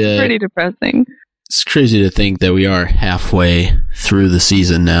 And it's pretty depressing. It's crazy to think that we are halfway through the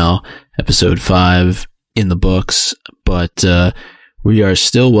season now, episode 5 in the books, but we are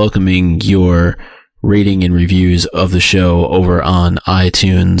still welcoming your rating and reviews of the show over on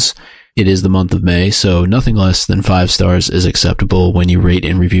iTunes. It is the month of May, so nothing less than 5 stars is acceptable when you rate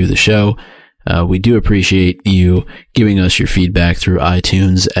and review the show. We do appreciate you giving us your feedback through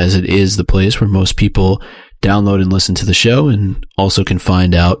iTunes, as it is the place where most people download and listen to the show, and also can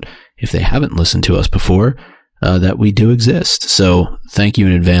find out, if they haven't listened to us before, that we do exist. So thank you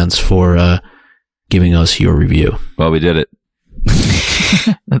in advance for giving us your review. Well, we did it.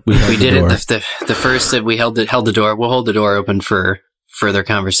 We did it. The first that we held the door. We'll hold the door open for further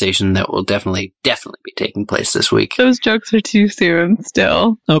conversation that will definitely be taking place this week. Those jokes are too soon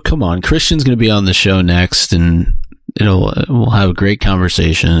still. Oh, come on. Christian's going to be on the show next, and we'll have a great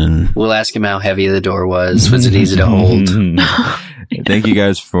conversation. We'll ask him how heavy the door was. Was it easy to hold? Thank you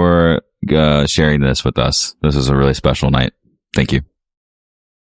guys for sharing this with us. This is a really special night. Thank you.